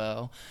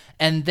 Dumbo.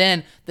 And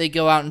then they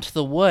go out into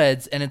the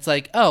woods and it's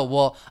like, oh,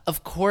 well,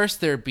 of course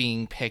they're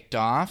being picked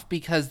off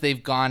because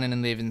they've gone in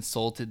and they've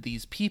insulted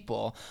these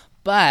people.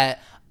 But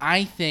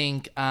I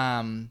think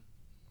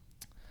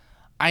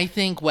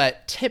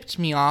what tipped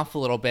me off a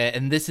little bit,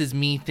 and this is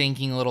me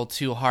thinking a little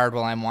too hard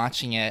while I'm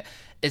watching it,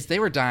 is they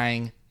were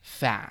dying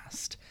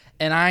fast.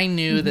 And I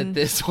knew that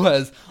this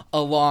was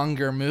a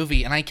longer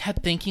movie. And I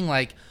kept thinking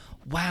like,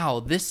 wow,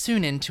 this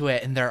soon into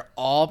it and they're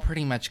all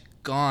pretty much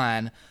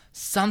gone.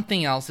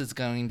 Something else is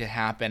going to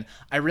happen.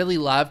 I really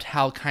loved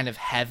how kind of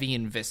heavy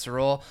and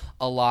visceral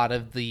a lot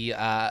of the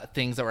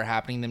things that were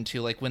happening to them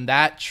too. Like when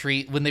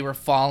they were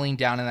falling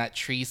down and that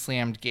tree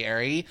slammed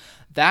Gary,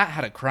 that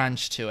had a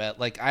crunch to it.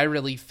 Like I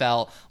really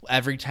felt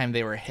every time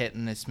they were hit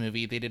in this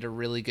movie, they did a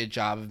really good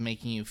job of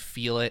making you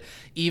feel it.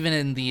 Even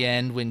in the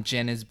end when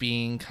Jen is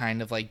being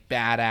kind of like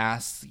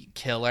badass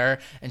killer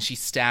and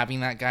she's stabbing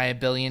that guy a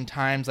billion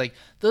times, like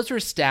those were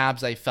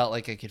stabs I felt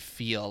like I could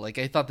feel. Like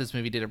I thought this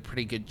movie did a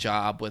pretty good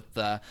job with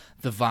the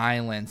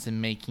violence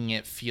and making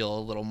it feel a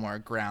little more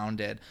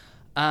grounded.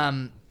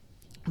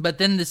 But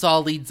then this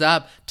all leads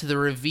up to the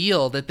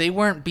reveal that they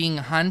weren't being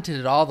hunted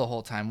at all the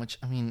whole time, which,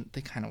 I mean, they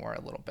kind of were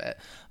a little bit.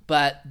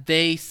 But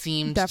they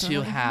seemed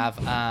to have,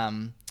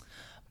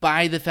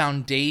 by the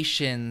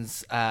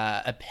Foundation's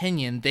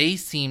opinion, they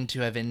seem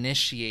to have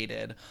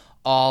initiated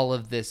all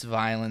of this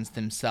violence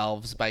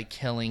themselves by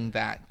killing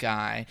that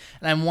guy.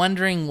 And I'm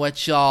wondering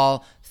what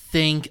y'all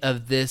think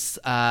of this,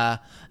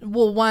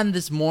 one,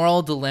 this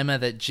moral dilemma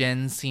that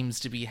Jen seems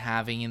to be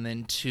having, and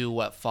then two,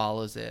 what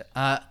follows it.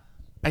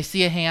 I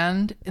see a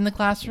hand in the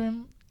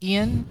classroom.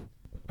 Ian?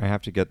 I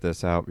have to get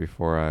this out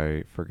before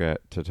I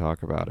forget to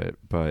talk about it,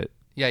 but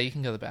Yeah, you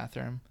can go to the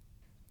bathroom.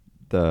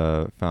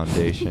 the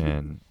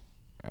Foundation,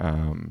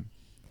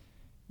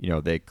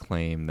 they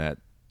claim that,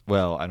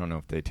 well, I don't know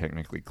if they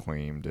technically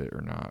claimed it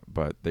or not,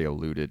 but they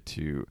alluded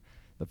to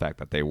the fact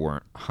that they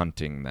weren't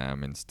hunting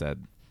them.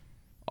 Instead,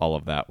 all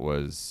of that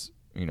was,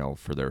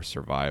 for their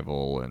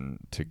survival and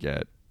to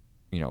get,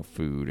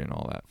 food and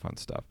all that fun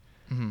stuff.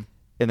 Mm-hmm.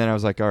 And then I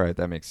was like, all right,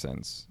 that makes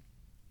sense.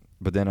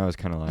 But then I was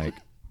kind of like,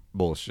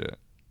 bullshit.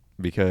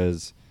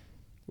 Because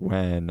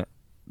when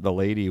the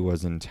lady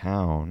was in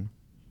town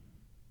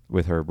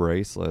with her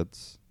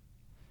bracelets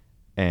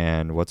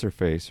and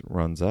what's-her-face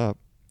runs up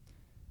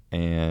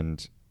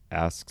and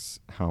asks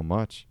how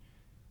much,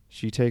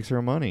 she takes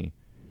her money.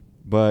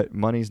 But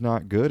money's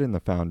not good in the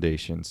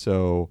Foundation.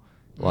 So,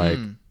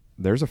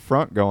 there's a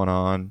front going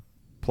on,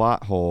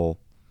 plot hole.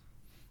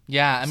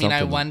 Yeah, I mean, I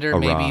Something's wonder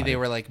maybe awry. they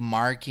were like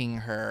marking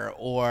her,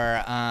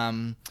 or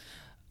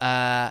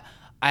I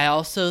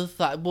also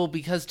thought, well,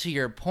 because to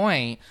your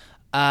point,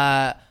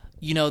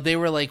 they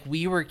were like,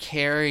 we were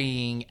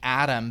carrying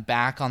Adam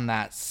back on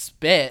that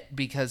spit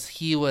because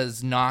he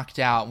was knocked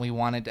out and we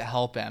wanted to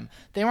help him.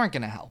 They weren't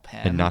going to help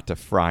him. And not to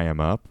fry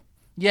him up.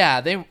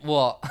 Yeah,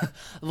 well,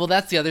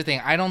 that's the other thing.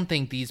 I don't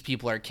think these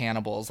people are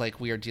cannibals like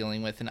we are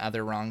dealing with in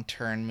other Wrong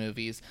Turn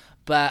movies.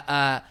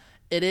 But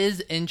it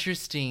is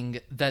interesting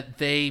that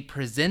they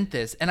present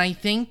this. And I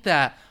think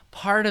that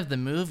part of the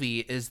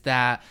movie is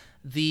that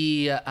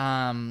the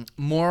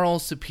moral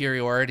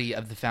superiority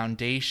of the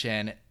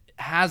Foundation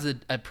has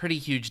a pretty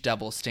huge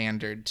double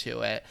standard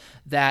to it,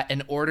 that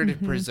in order to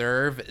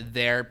preserve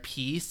their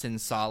peace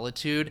and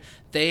solitude,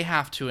 they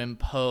have to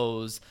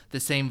impose the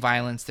same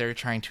violence they're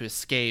trying to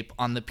escape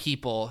on the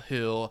people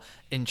who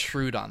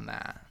intrude on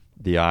that.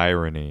 The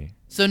irony.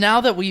 So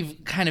now that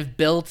we've kind of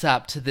built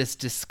up to this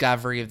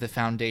discovery of the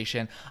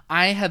Foundation,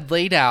 I had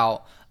laid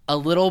out a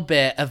little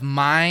bit of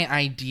my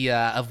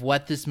idea of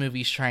what this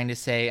movie's trying to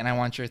say, and I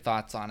want your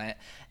thoughts on it.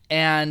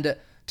 And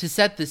to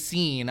set the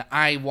scene,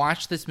 I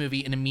watched this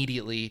movie and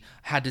immediately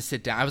had to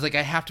sit down. I was like,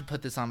 I have to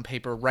put this on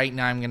paper right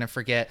now. I'm going to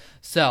forget.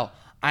 So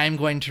I'm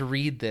going to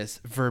read this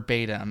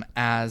verbatim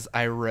as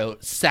I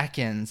wrote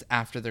seconds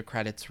after the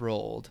credits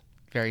rolled.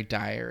 Very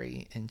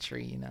diary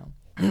entry,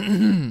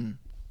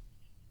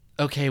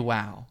 Okay,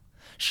 wow.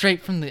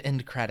 Straight from the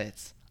end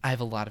credits, I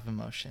have a lot of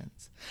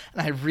emotions.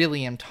 And I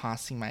really am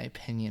tossing my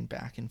opinion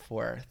back and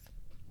forth.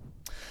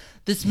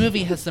 This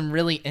movie has some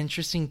really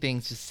interesting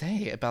things to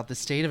say about the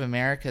state of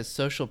America's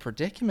social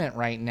predicament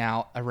right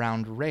now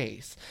around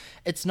race.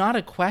 It's not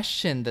a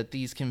question that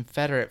these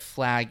Confederate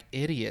flag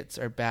idiots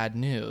are bad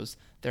news.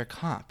 Their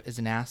cop is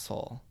an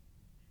asshole.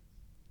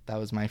 That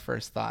was my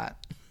first thought.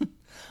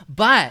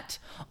 But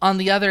on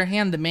the other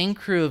hand, the main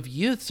crew of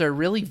youths are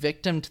really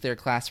victim to their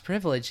class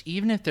privilege,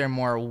 even if they're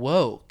more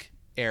woke,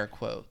 air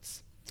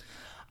quotes.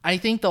 I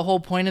think the whole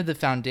point of the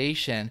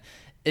foundation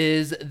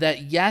is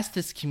that, yes,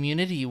 this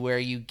community where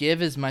you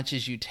give as much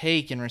as you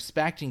take and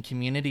respect and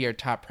community are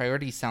top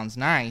priorities sounds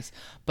nice,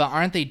 but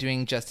aren't they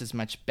doing just as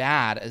much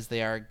bad as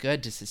they are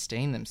good to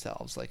sustain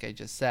themselves, like I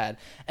just said?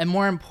 And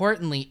more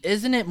importantly,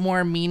 isn't it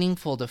more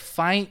meaningful to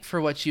fight for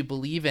what you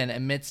believe in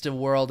amidst a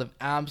world of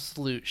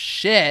absolute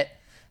shit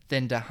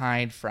than to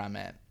hide from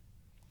it?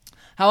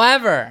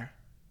 However,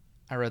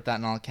 I wrote that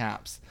in all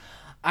caps,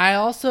 I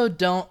also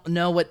don't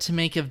know what to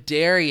make of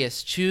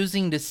Darius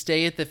choosing to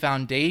stay at the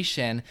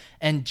foundation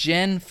and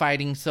Jin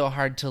fighting so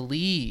hard to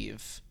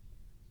leave.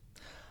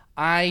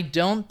 I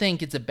don't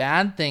think it's a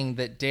bad thing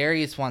that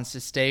Darius wants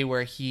to stay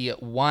where he,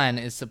 1,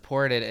 is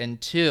supported,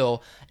 and 2,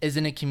 is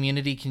in a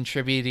community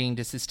contributing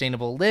to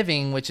sustainable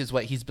living, which is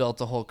what he's built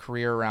a whole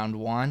career around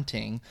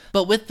wanting.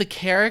 But with the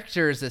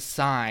characters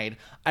aside,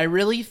 I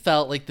really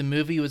felt like the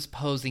movie was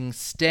posing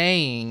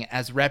staying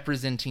as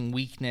representing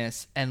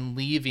weakness and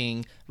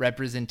leaving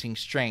representing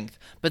strength,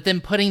 but then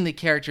putting the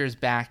characters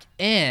back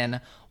in.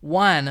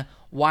 1,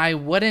 why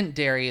wouldn't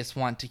Darius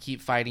want to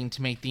keep fighting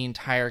to make the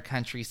entire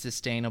country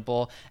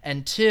sustainable?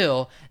 And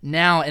 2,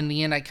 now in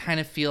the end, I kind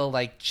of feel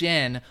like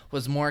Jin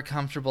was more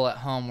comfortable at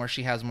home where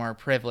she has more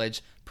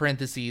privilege,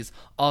 parentheses,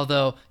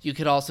 although you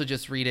could also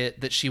just read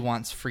it that she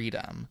wants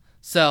freedom.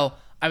 So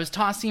I was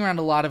tossing around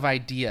a lot of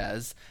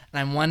ideas, and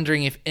I'm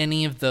wondering if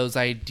any of those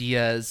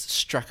ideas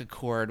struck a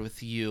chord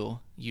with you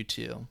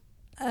two.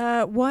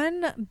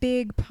 One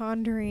big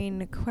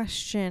pondering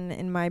question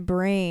in my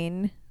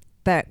brain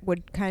that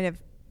would kind of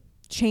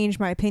change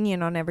my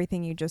opinion on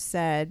everything you just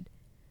said.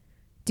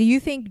 Do you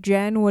think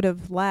Jen would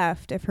have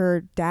left if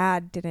her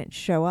dad didn't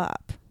show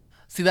up?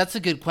 See, that's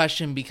a good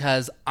question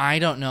because I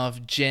don't know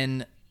if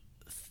Jin,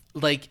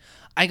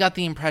 I got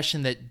the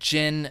impression that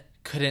Jin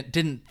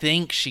didn't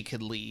think she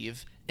could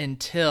leave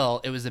until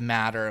it was a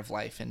matter of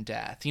life and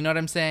death. You know what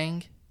I'm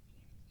saying?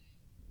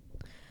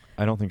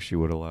 I don't think she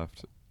would have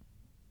left.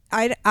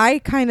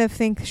 I kind of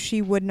think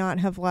she would not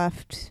have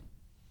left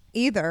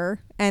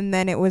either, and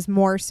then it was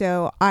more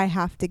so I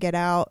have to get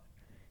out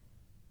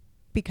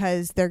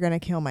because they're going to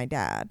kill my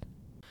dad.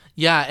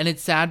 Yeah, and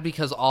it's sad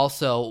because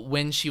also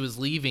when she was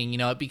leaving,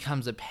 it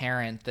becomes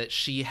apparent that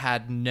she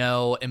had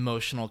no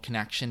emotional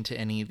connection to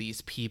any of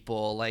these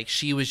people. Like,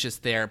 she was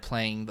just there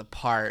playing the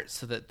part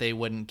so that they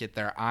wouldn't get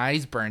their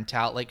eyes burnt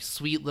out like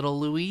sweet little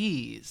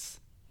Louise.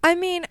 I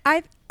mean,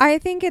 I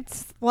think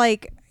it's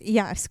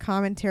yes,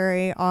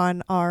 commentary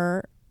on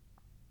our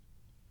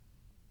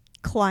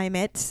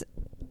climate,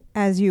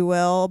 as you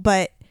will,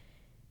 but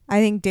I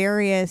think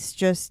Darius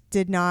just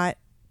did not,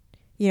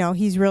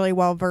 he's really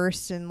well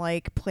versed in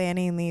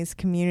planning these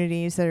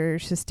communities that are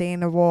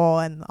sustainable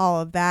and all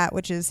of that,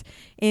 which is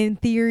in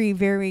theory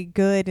very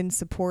good and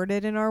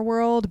supported in our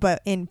world,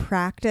 but in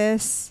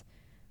practice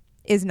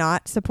is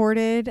not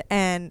supported.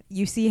 And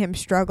you see him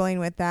struggling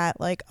with that,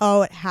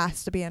 it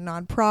has to be a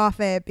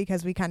nonprofit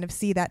because we kind of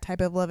see that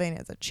type of living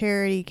as a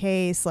charity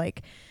case.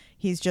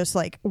 He's just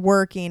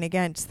working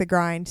against the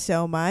grind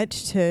so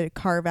much to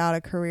carve out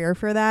a career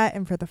for that.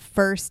 And for the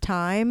first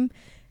time,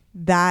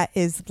 that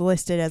is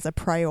listed as a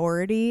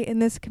priority in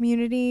this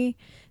community.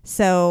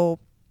 So,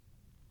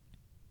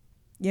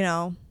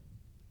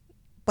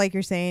 like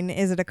you're saying,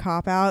 is it a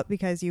cop-out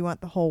because you want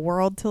the whole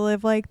world to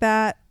live like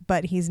that?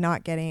 But he's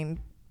not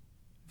getting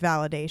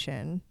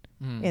validation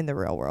in the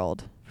real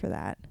world for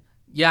that.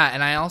 Yeah,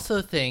 and I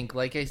also think,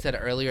 like I said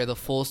earlier, the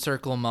full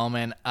circle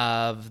moment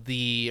of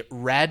the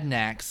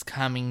rednecks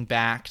coming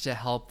back to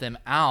help them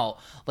out,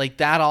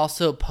 that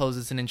also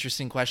poses an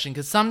interesting question,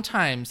 because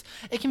sometimes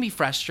it can be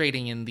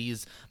frustrating in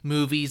these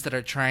movies that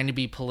are trying to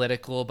be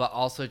political but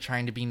also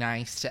trying to be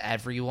nice to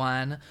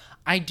everyone.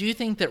 I do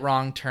think that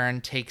Wrong Turn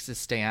takes a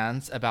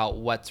stance about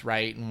what's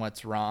right and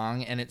what's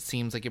wrong, and it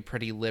seems like a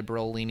pretty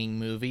liberal-leaning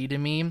movie to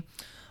me.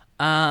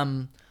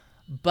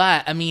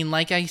 But, I mean,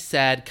 like I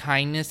said,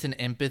 kindness and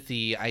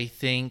empathy, I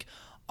think,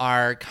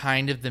 are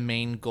kind of the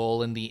main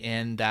goal in the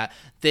end, that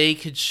they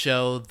could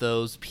show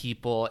those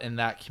people in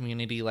that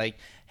community,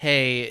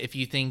 hey, if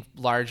you think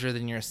larger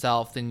than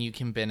yourself, then you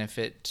can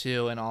benefit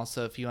too. And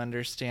also, if you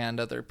understand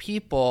other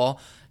people,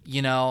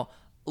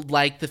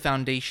 like the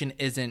foundation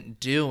isn't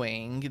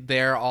doing,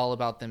 they're all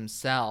about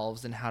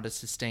themselves and how to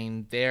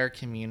sustain their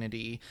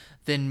community,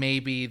 then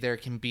maybe there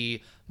can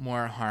be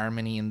more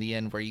harmony in the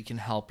end where you can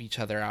help each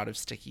other out of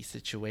sticky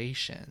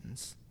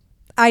situations.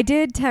 I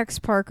did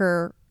text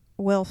Parker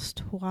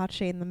whilst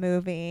watching the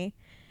movie,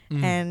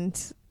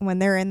 and when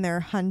they're in their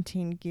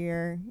hunting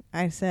gear,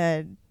 I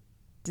said,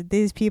 did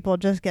these people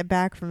just get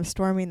back from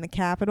storming the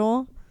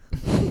Capitol?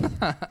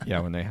 Yeah,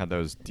 when they had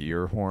those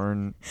deer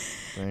horn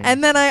things.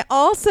 And then I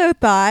also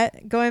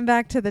thought, going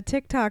back to the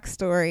TikTok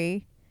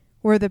story,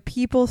 where the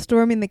people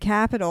storming the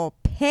Capitol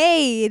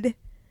paid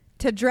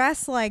to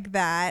dress like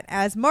that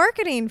as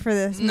marketing for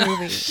this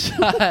movie.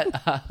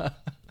 Shut up.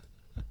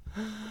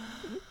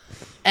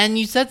 And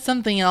you said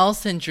something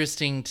else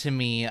interesting to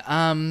me.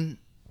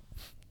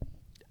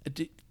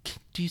 Do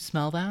you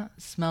smell that?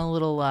 Smell a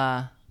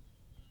little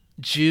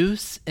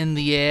juice in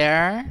the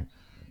air?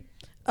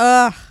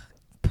 Ugh.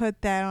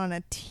 Put that on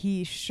a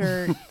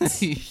t-shirt.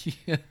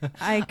 Yeah.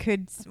 I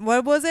could.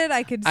 What was it?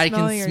 I could. I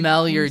Smell can your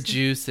smell your juices.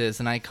 juices,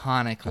 an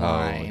iconic Oh,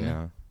 line.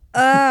 yeah.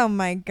 Oh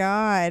my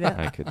god!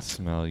 I could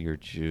smell your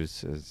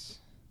juices.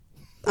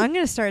 I'm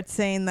gonna start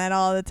saying that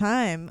all the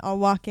time. I'll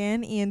walk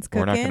in. Ian's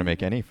cooking. We're not going to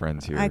make any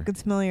friends here. I could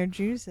smell your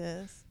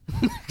juices.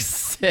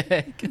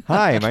 Sick.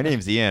 Hi, my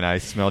name's Ian. I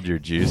smelled your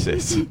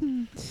juices.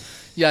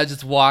 Yeah,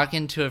 just walk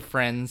into a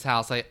friend's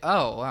house like,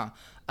 oh,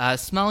 wow.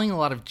 Smelling a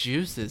lot of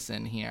juices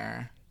in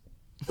here.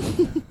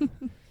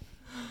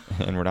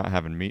 And we're not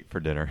having meat for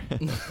dinner.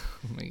 Oh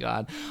my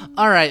god.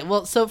 All right.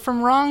 Well, so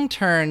from Wrong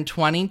Turn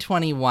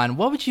 2021,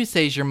 what would you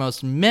say is your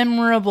most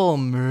memorable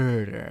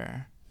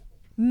murder?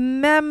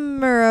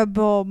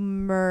 Memorable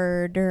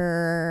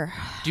murder.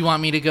 Do you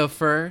want me to go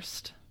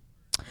first?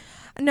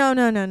 No.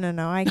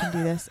 I can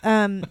do this.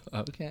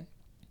 Okay.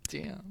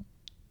 Damn.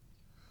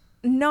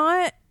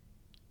 Not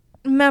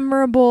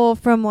memorable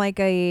from like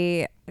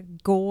a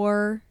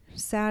gore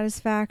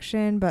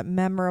satisfaction, but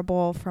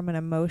memorable from an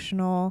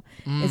emotional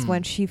is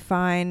when she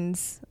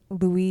finds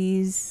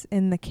Louise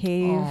in the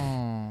cave.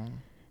 Oh.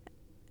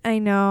 I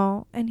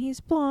know. And he's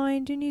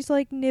blind and he's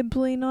like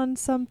nibbling on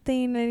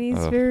something and he's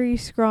Ugh. very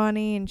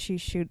scrawny and she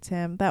shoots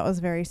him. That was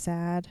very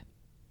sad.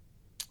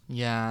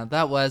 Yeah,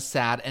 that was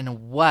sad.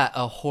 And what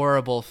a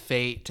horrible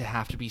fate to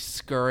have to be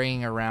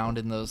scurrying around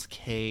in those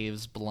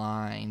caves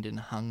blind and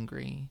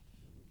hungry.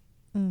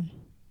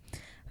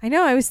 I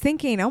know. I was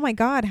thinking, oh my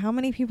God, how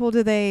many people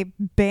do they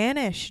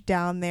banish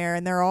down there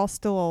and they're all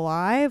still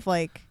alive?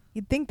 Like,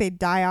 you'd think they'd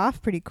die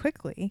off pretty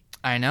quickly.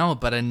 I know,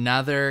 but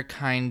another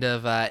kind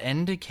of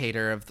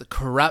indicator of the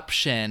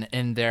corruption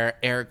in their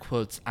air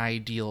quotes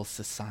ideal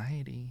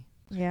society.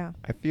 Yeah.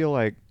 I feel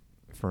like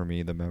for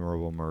me, the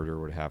memorable murder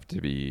would have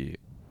to be,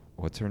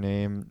 what's her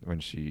name when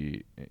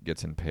she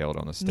gets impaled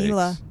on the stakes?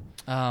 Mila.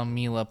 Oh,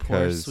 Mila, poor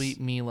 'Cause sweet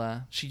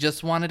Mila. She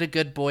just wanted a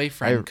good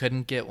boyfriend, I-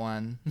 couldn't get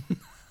one.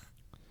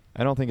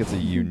 I don't think it's a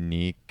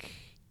unique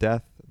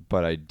death,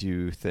 but I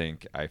do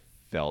think I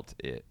felt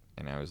it,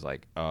 and I was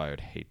like, oh, I would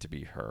hate to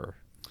be her.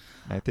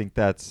 And I think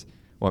that's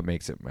what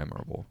makes it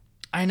memorable.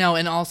 I know,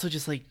 and also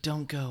just like,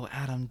 don't go,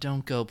 Adam,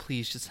 don't go,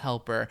 please, just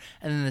help her.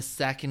 And then the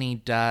second he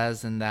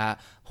does, and that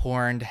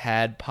horned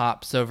head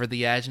pops over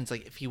the edge, and it's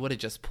like, if he would have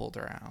just pulled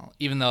her out,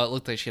 even though it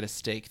looked like she had a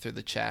stake through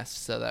the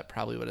chest, so that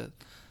probably would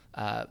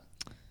have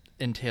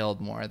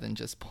entailed more than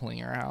just pulling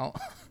her out.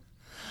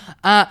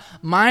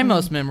 My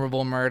most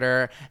memorable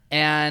murder,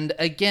 and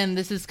again,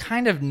 this is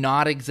kind of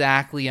not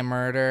exactly a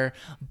murder,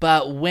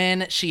 but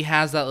when she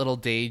has that little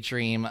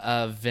daydream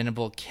of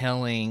Venable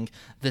killing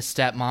the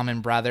stepmom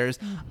and brothers,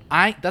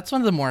 that's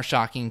one of the more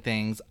shocking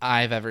things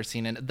I've ever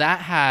seen. And that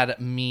had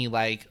me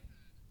like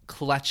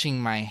clutching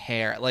my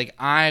hair. Like,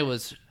 I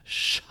was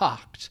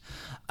shocked.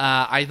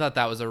 I thought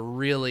that was a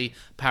really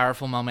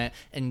powerful moment.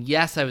 And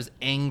yes, I was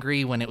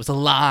angry when it was a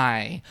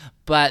lie,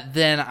 but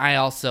then I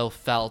also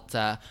felt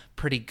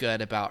pretty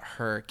good about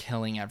her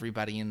killing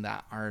everybody in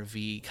that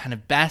RV. Kind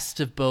of best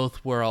of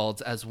both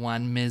worlds, as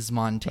one Ms.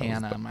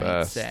 Montana might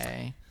best.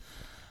 say.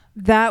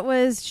 That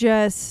was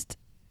just,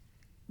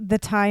 the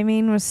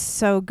timing was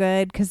so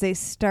good because they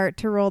start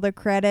to roll the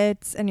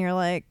credits and you're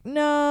like,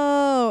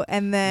 no.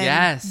 And then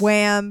Yes.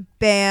 wham,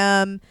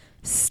 bam,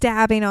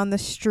 stabbing on the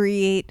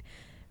street,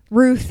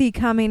 Ruthie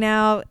coming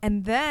out.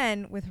 And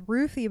then with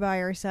Ruthie by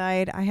her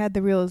side, I had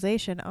the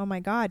realization, oh my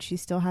God, she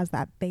still has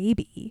that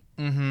baby.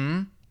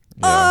 Mm-hmm.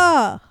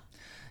 Oh,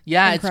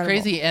 Yeah, Incredible.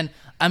 it's crazy. And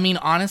I mean,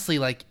 honestly,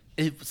 like,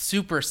 it's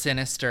super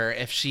sinister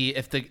if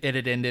it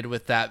had ended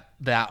with that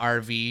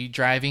RV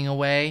driving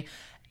away.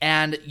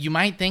 And you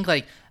might think,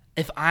 like,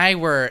 if I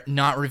were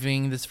not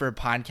reviewing this for a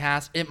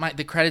podcast,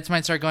 the credits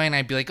might start going and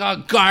I'd be like,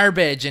 oh,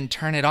 garbage, and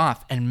turn it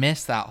off and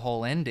miss that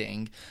whole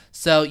ending.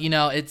 So,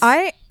 it's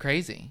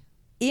crazy.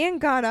 Ian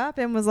got up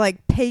and was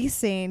like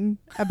pacing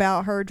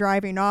about her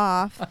driving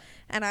off.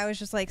 And I was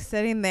just like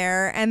sitting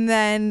there. And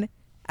then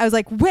I was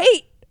like,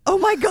 wait, oh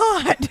my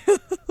God,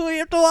 we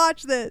have to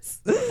watch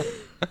this.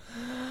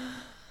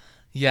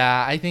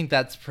 Yeah, I think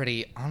that's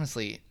pretty,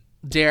 honestly,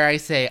 dare I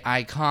say,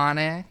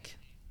 iconic.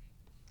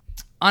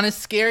 On a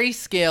scary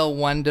scale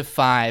 1 to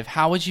 5,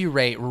 how would you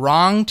rate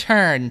Wrong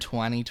Turn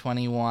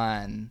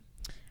 2021?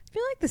 I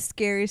feel like the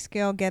scary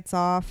scale gets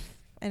off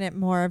and it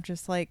more of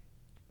just like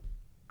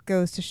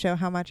goes to show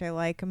how much I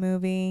like a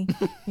movie,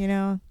 you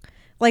know?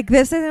 Like,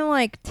 this isn't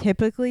like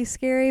typically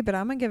scary, but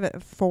I'm going to give it a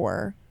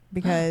 4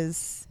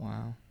 because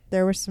Wow.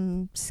 there were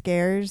some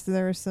scares,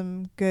 there was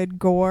some good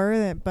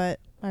gore, but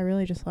I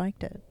really just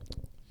liked it.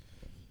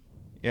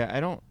 Yeah,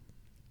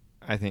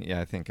 I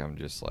think I'm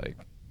just like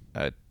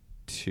a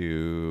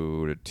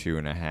 2 to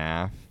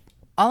 2.5.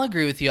 I'll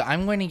agree with you.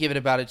 I'm going to give it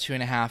about a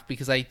 2.5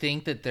 because I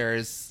think that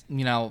there's,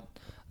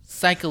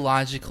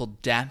 psychological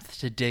depth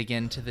to dig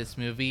into this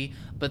movie.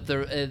 But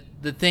the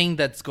thing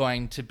that's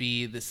going to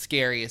be the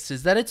scariest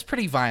is that it's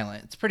pretty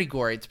violent. It's pretty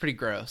gory. It's pretty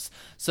gross.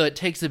 So it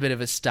takes a bit of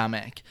a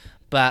stomach.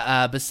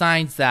 But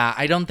besides that,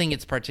 I don't think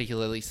it's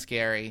particularly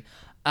scary.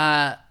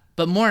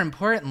 But more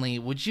importantly,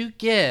 would you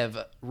give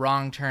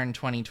Wrong Turn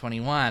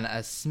 2021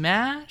 a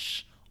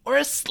smash or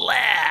a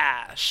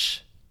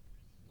slash?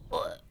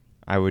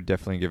 I would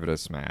definitely give it a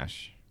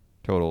smash.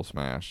 Total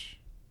smash.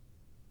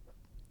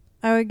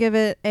 I would give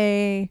it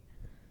a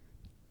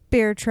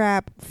bear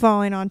trap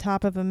falling on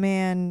top of a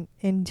man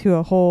into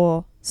a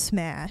hole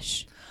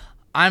smash.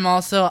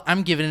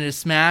 I'm giving it a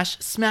smash.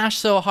 Smash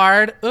so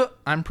hard,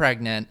 I'm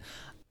pregnant.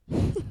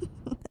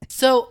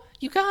 So,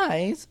 you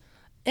guys,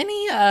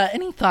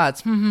 any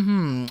thoughts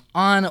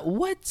on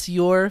what's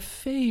your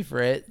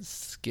favorite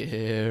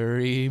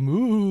scary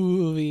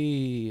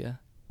movie?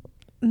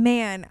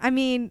 Man, I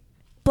mean,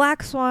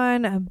 Black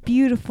Swan, a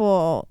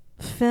beautiful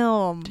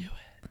film. Do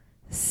it.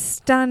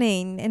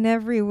 Stunning in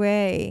every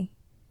way.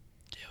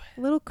 Do it.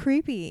 A little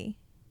creepy.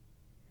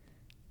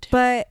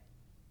 But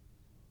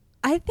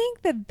I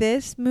think that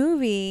this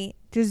movie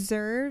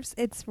deserves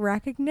its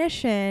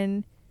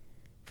recognition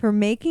for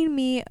making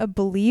me a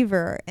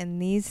believer in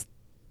these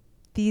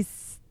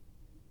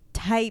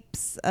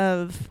types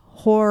of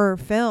horror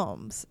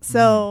films.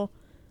 So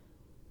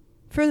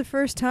for the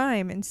first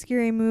time in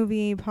Scary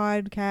Movie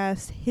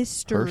Podcast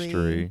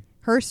history,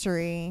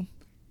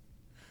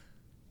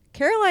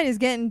 Caroline is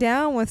getting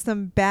down with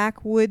some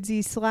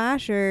backwoodsy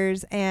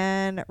slashers,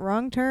 and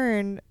Wrong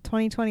Turn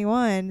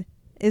 2021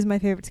 is my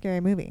favorite scary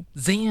movie.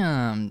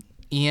 Zam.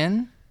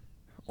 Ian?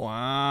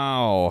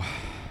 Wow.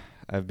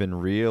 I've been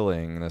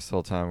reeling this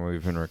whole time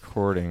we've been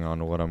recording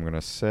on what I'm going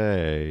to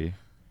say.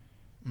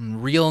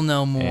 Real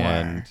no more.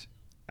 And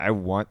I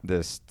want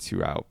this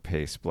to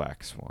outpace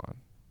Black Swan.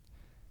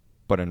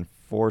 But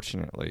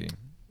unfortunately,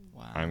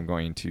 Wow. I'm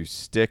going to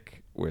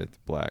stick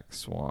with Black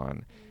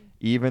Swan,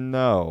 even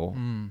though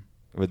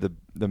with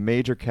the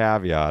major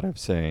caveat of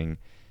saying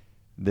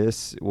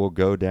this will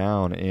go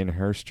down in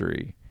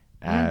history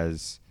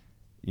as,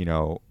 you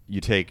know,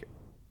 you take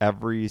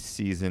every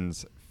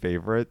season's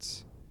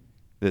favorites,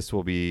 this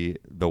will be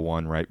the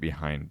one right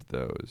behind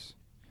those.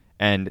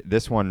 And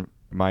this one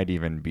might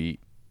even beat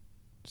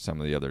some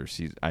of the other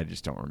seasons. I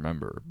just don't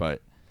remember,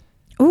 but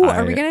Ooh,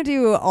 are we going to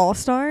do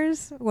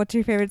All-Stars? What's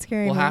your favorite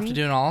scary We'll movie? have to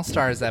do an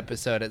All-Stars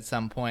episode at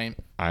some point.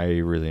 I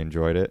really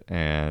enjoyed it,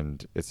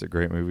 and it's a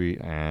great movie,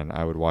 and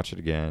I would watch it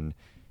again.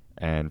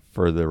 And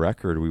for the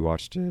record, we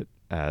watched it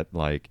at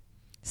like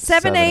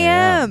 7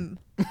 a.m.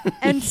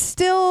 and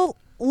still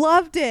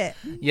loved it.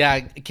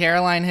 Yeah,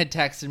 Caroline had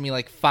texted me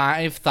like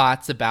 5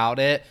 thoughts about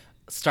it,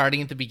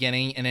 starting at the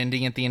beginning and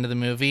ending at the end of the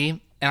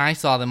movie. And I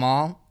saw them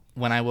all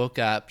when I woke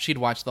up. She'd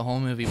watched the whole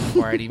movie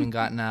before I'd even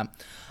gotten up.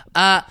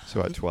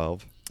 So at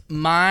 12.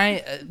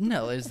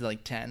 No, it was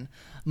like 10.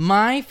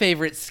 My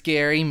favorite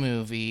scary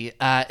movie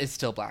is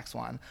still Black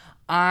Swan.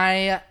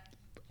 I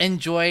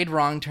enjoyed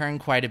Wrong Turn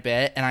quite a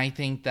bit, and I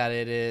think that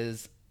it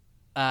is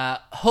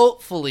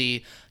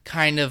hopefully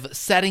kind of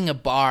setting a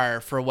bar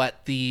for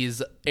what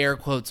these air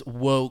quotes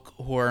woke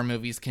horror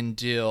movies can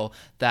do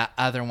that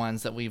other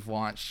ones that we've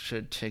watched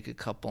should take a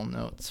couple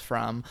notes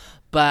from.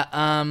 But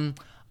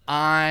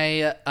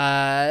I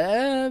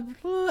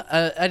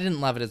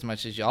didn't love it as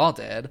much as y'all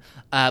did.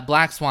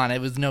 Black Swan,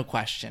 it was no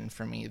question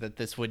for me that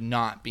this would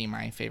not be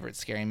my favorite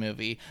scary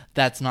movie.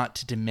 That's not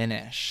to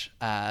diminish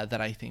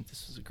that I think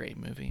this was a great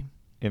movie.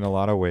 In a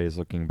lot of ways,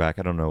 looking back,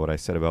 I don't know what I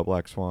said about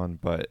Black Swan,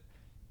 but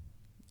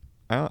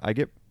I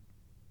get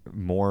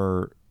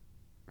more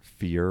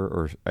fear,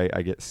 or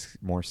I get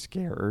more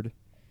scared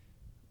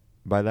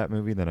by that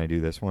movie than I do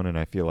this one. And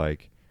I feel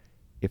like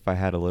if I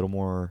had a little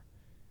more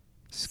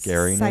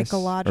scariness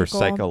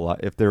Psychological.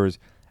 if there was,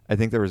 I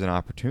think there was an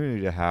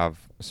opportunity to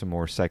have some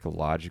more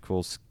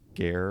psychological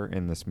scare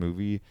in this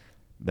movie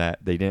that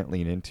they didn't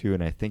lean into.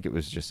 And I think it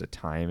was just a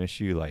time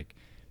issue. Like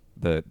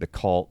the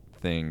cult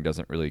thing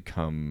doesn't really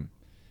come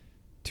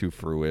to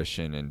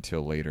fruition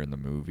until later in the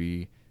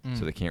movie.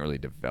 So they can't really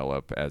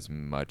develop as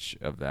much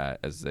of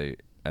that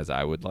as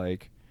I would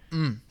like.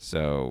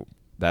 So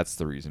that's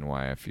the reason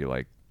why I feel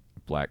like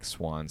Black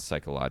Swan's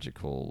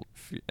psychological,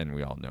 and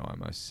we all know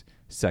I'm a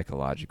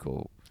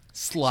psychological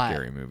Slut.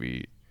 scary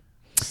movie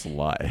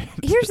slut.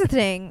 Here's the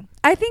thing.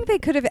 I think they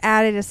could have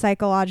added a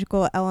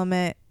psychological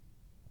element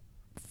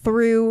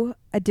through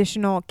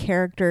additional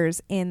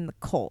characters in the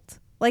cult.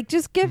 Like,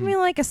 just give me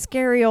like a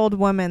scary old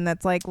woman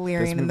that's like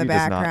leering in the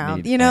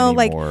background. You know,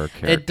 like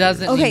It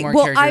doesn't Okay, need more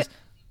well, characters.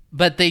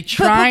 But they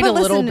tried a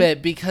little listen.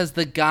 bit because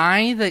the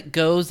guy that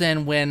goes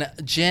in when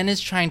Jen is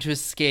trying to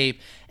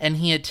escape and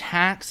he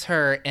attacks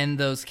her in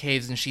those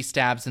caves and she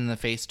stabs him in the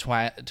face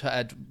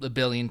a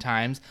billion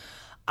times,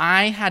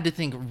 I had to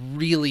think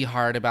really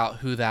hard about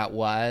who that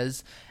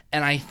was.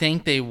 And I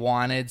think they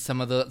wanted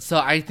some of the... So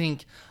I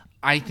think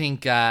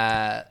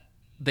they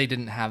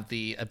didn't have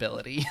the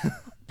ability.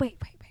 wait.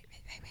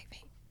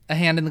 A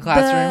hand in the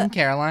classroom,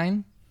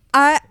 Caroline?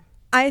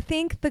 I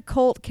think the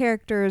cult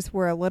characters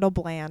were a little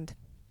bland.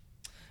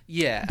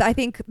 Yeah. I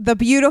think the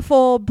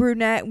beautiful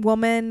brunette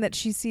woman that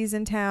she sees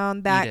in town,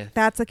 Edith.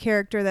 that's a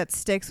character that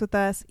sticks with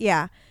us.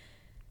 Yeah.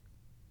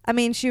 I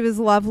mean, she was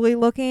lovely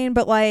looking,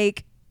 but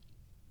like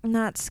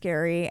not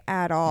scary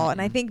at all.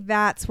 And I think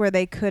that's where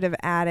they could have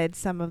added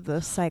some of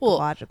the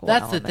psychological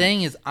That's elements. the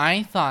thing is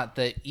I thought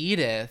that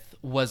Edith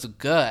was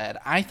good.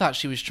 I thought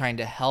she was trying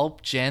to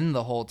help Jen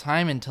the whole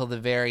time until the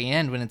very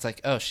end when it's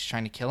like, oh, she's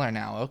trying to kill her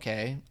now.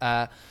 Okay.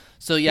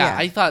 So yeah,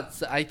 I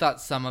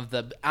thought some of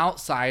the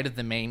outside of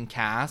the main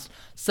cast,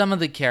 some of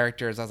the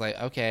characters, I was like,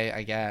 okay,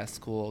 I guess,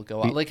 cool,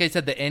 go on. Like I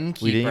said, the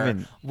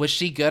innkeeper, was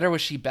she good or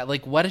was she bad?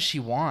 Like, what does she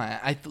want?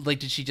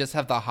 Did she just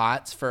have the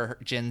hots for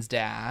Jen's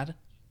dad?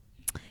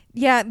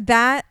 Yeah,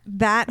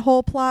 that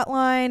whole plot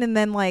line, and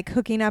then like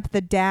hooking up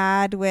the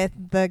dad with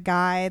the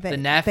guy that The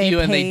nephew,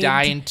 and they paid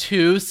die in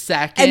 2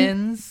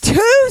 seconds. 2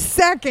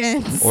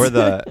 seconds. Or we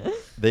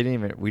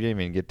didn't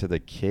even get to the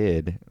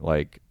kid,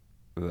 like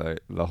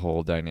the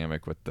whole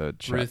dynamic with the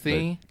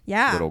Ruthie?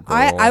 Yeah, little girl.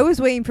 I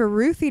was waiting for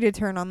Ruthie to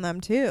turn on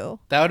them too.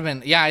 That would have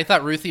been, yeah, I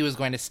thought Ruthie was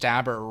going to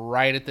stab her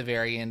right at the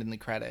very end in the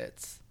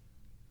credits.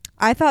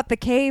 I thought the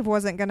cave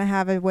wasn't going to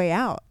have a way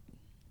out.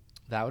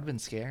 That would have been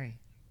scary.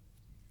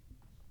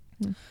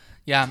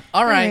 Yeah.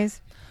 All right.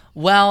 Anyways.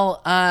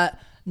 Well,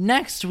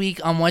 next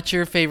week on What's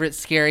Your Favorite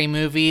Scary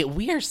Movie,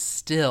 we are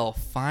still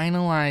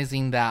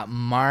finalizing that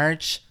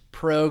March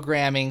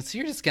programming, so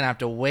you're just gonna have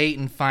to wait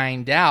and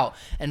find out,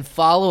 and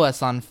follow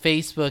us on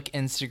Facebook,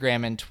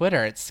 Instagram, and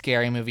Twitter at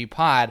Scary Movie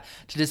Pod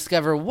to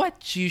discover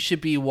what you should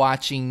be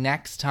watching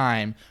next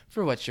time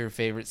for What's Your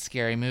Favorite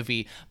Scary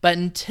Movie. But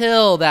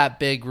until that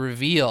big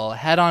reveal,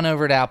 head on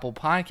over to Apple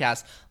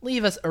Podcasts,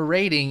 leave us a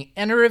rating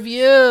and a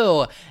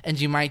review,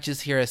 and you might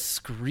just hear us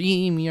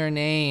scream your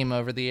name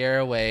over the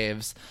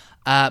airwaves.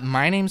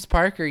 My name's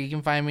Parker. You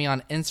can find me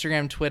on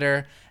Instagram,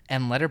 Twitter,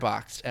 and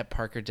Letterboxd at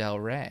Parker Del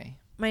Rey.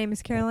 My name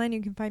is Caroline.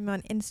 You can find me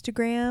on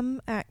Instagram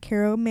at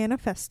Caro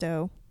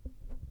Manifesto.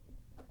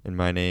 And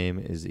my name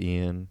is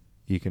Ian.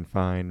 You can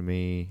find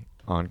me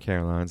on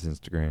Caroline's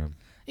Instagram.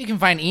 You can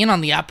find Ian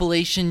on the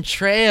Appalachian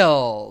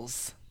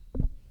Trails.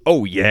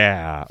 Oh,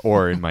 yeah.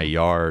 Or in my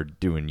yard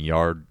doing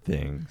yard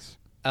things.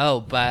 Oh,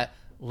 but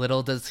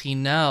little does he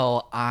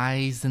know,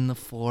 eyes in the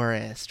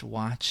forest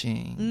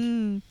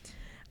watching.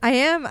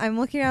 I'm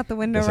looking out the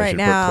window Guess I right should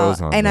put now,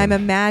 clothes on and I'm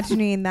then.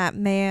 imagining that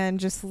man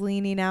just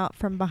leaning out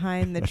from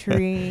behind the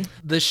tree.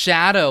 The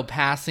shadow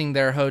passing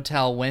their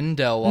hotel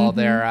window while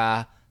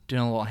they're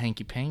doing a little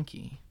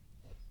hanky-panky.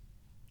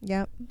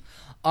 Yep.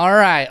 All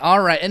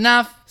right.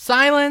 Enough.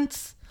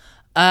 Silence.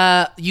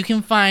 You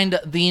can find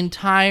the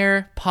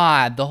entire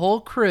pod, the whole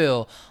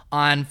crew,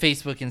 on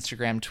Facebook,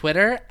 Instagram,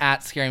 Twitter,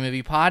 at Scary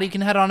Movie Pod. You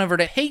can head on over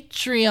to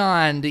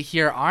Patreon to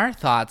hear our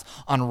thoughts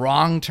on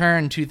Wrong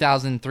Turn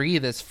 2003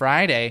 this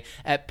Friday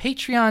at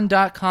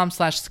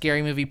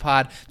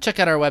patreon.com/scarymoviepod. Check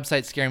out our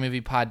website,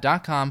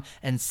 scarymoviepod.com,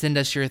 and send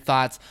us your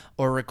thoughts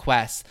or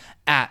requests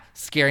at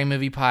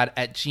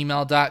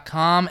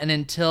scarymoviepod@gmail.com. And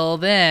until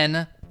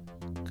then,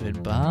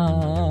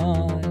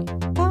 goodbye.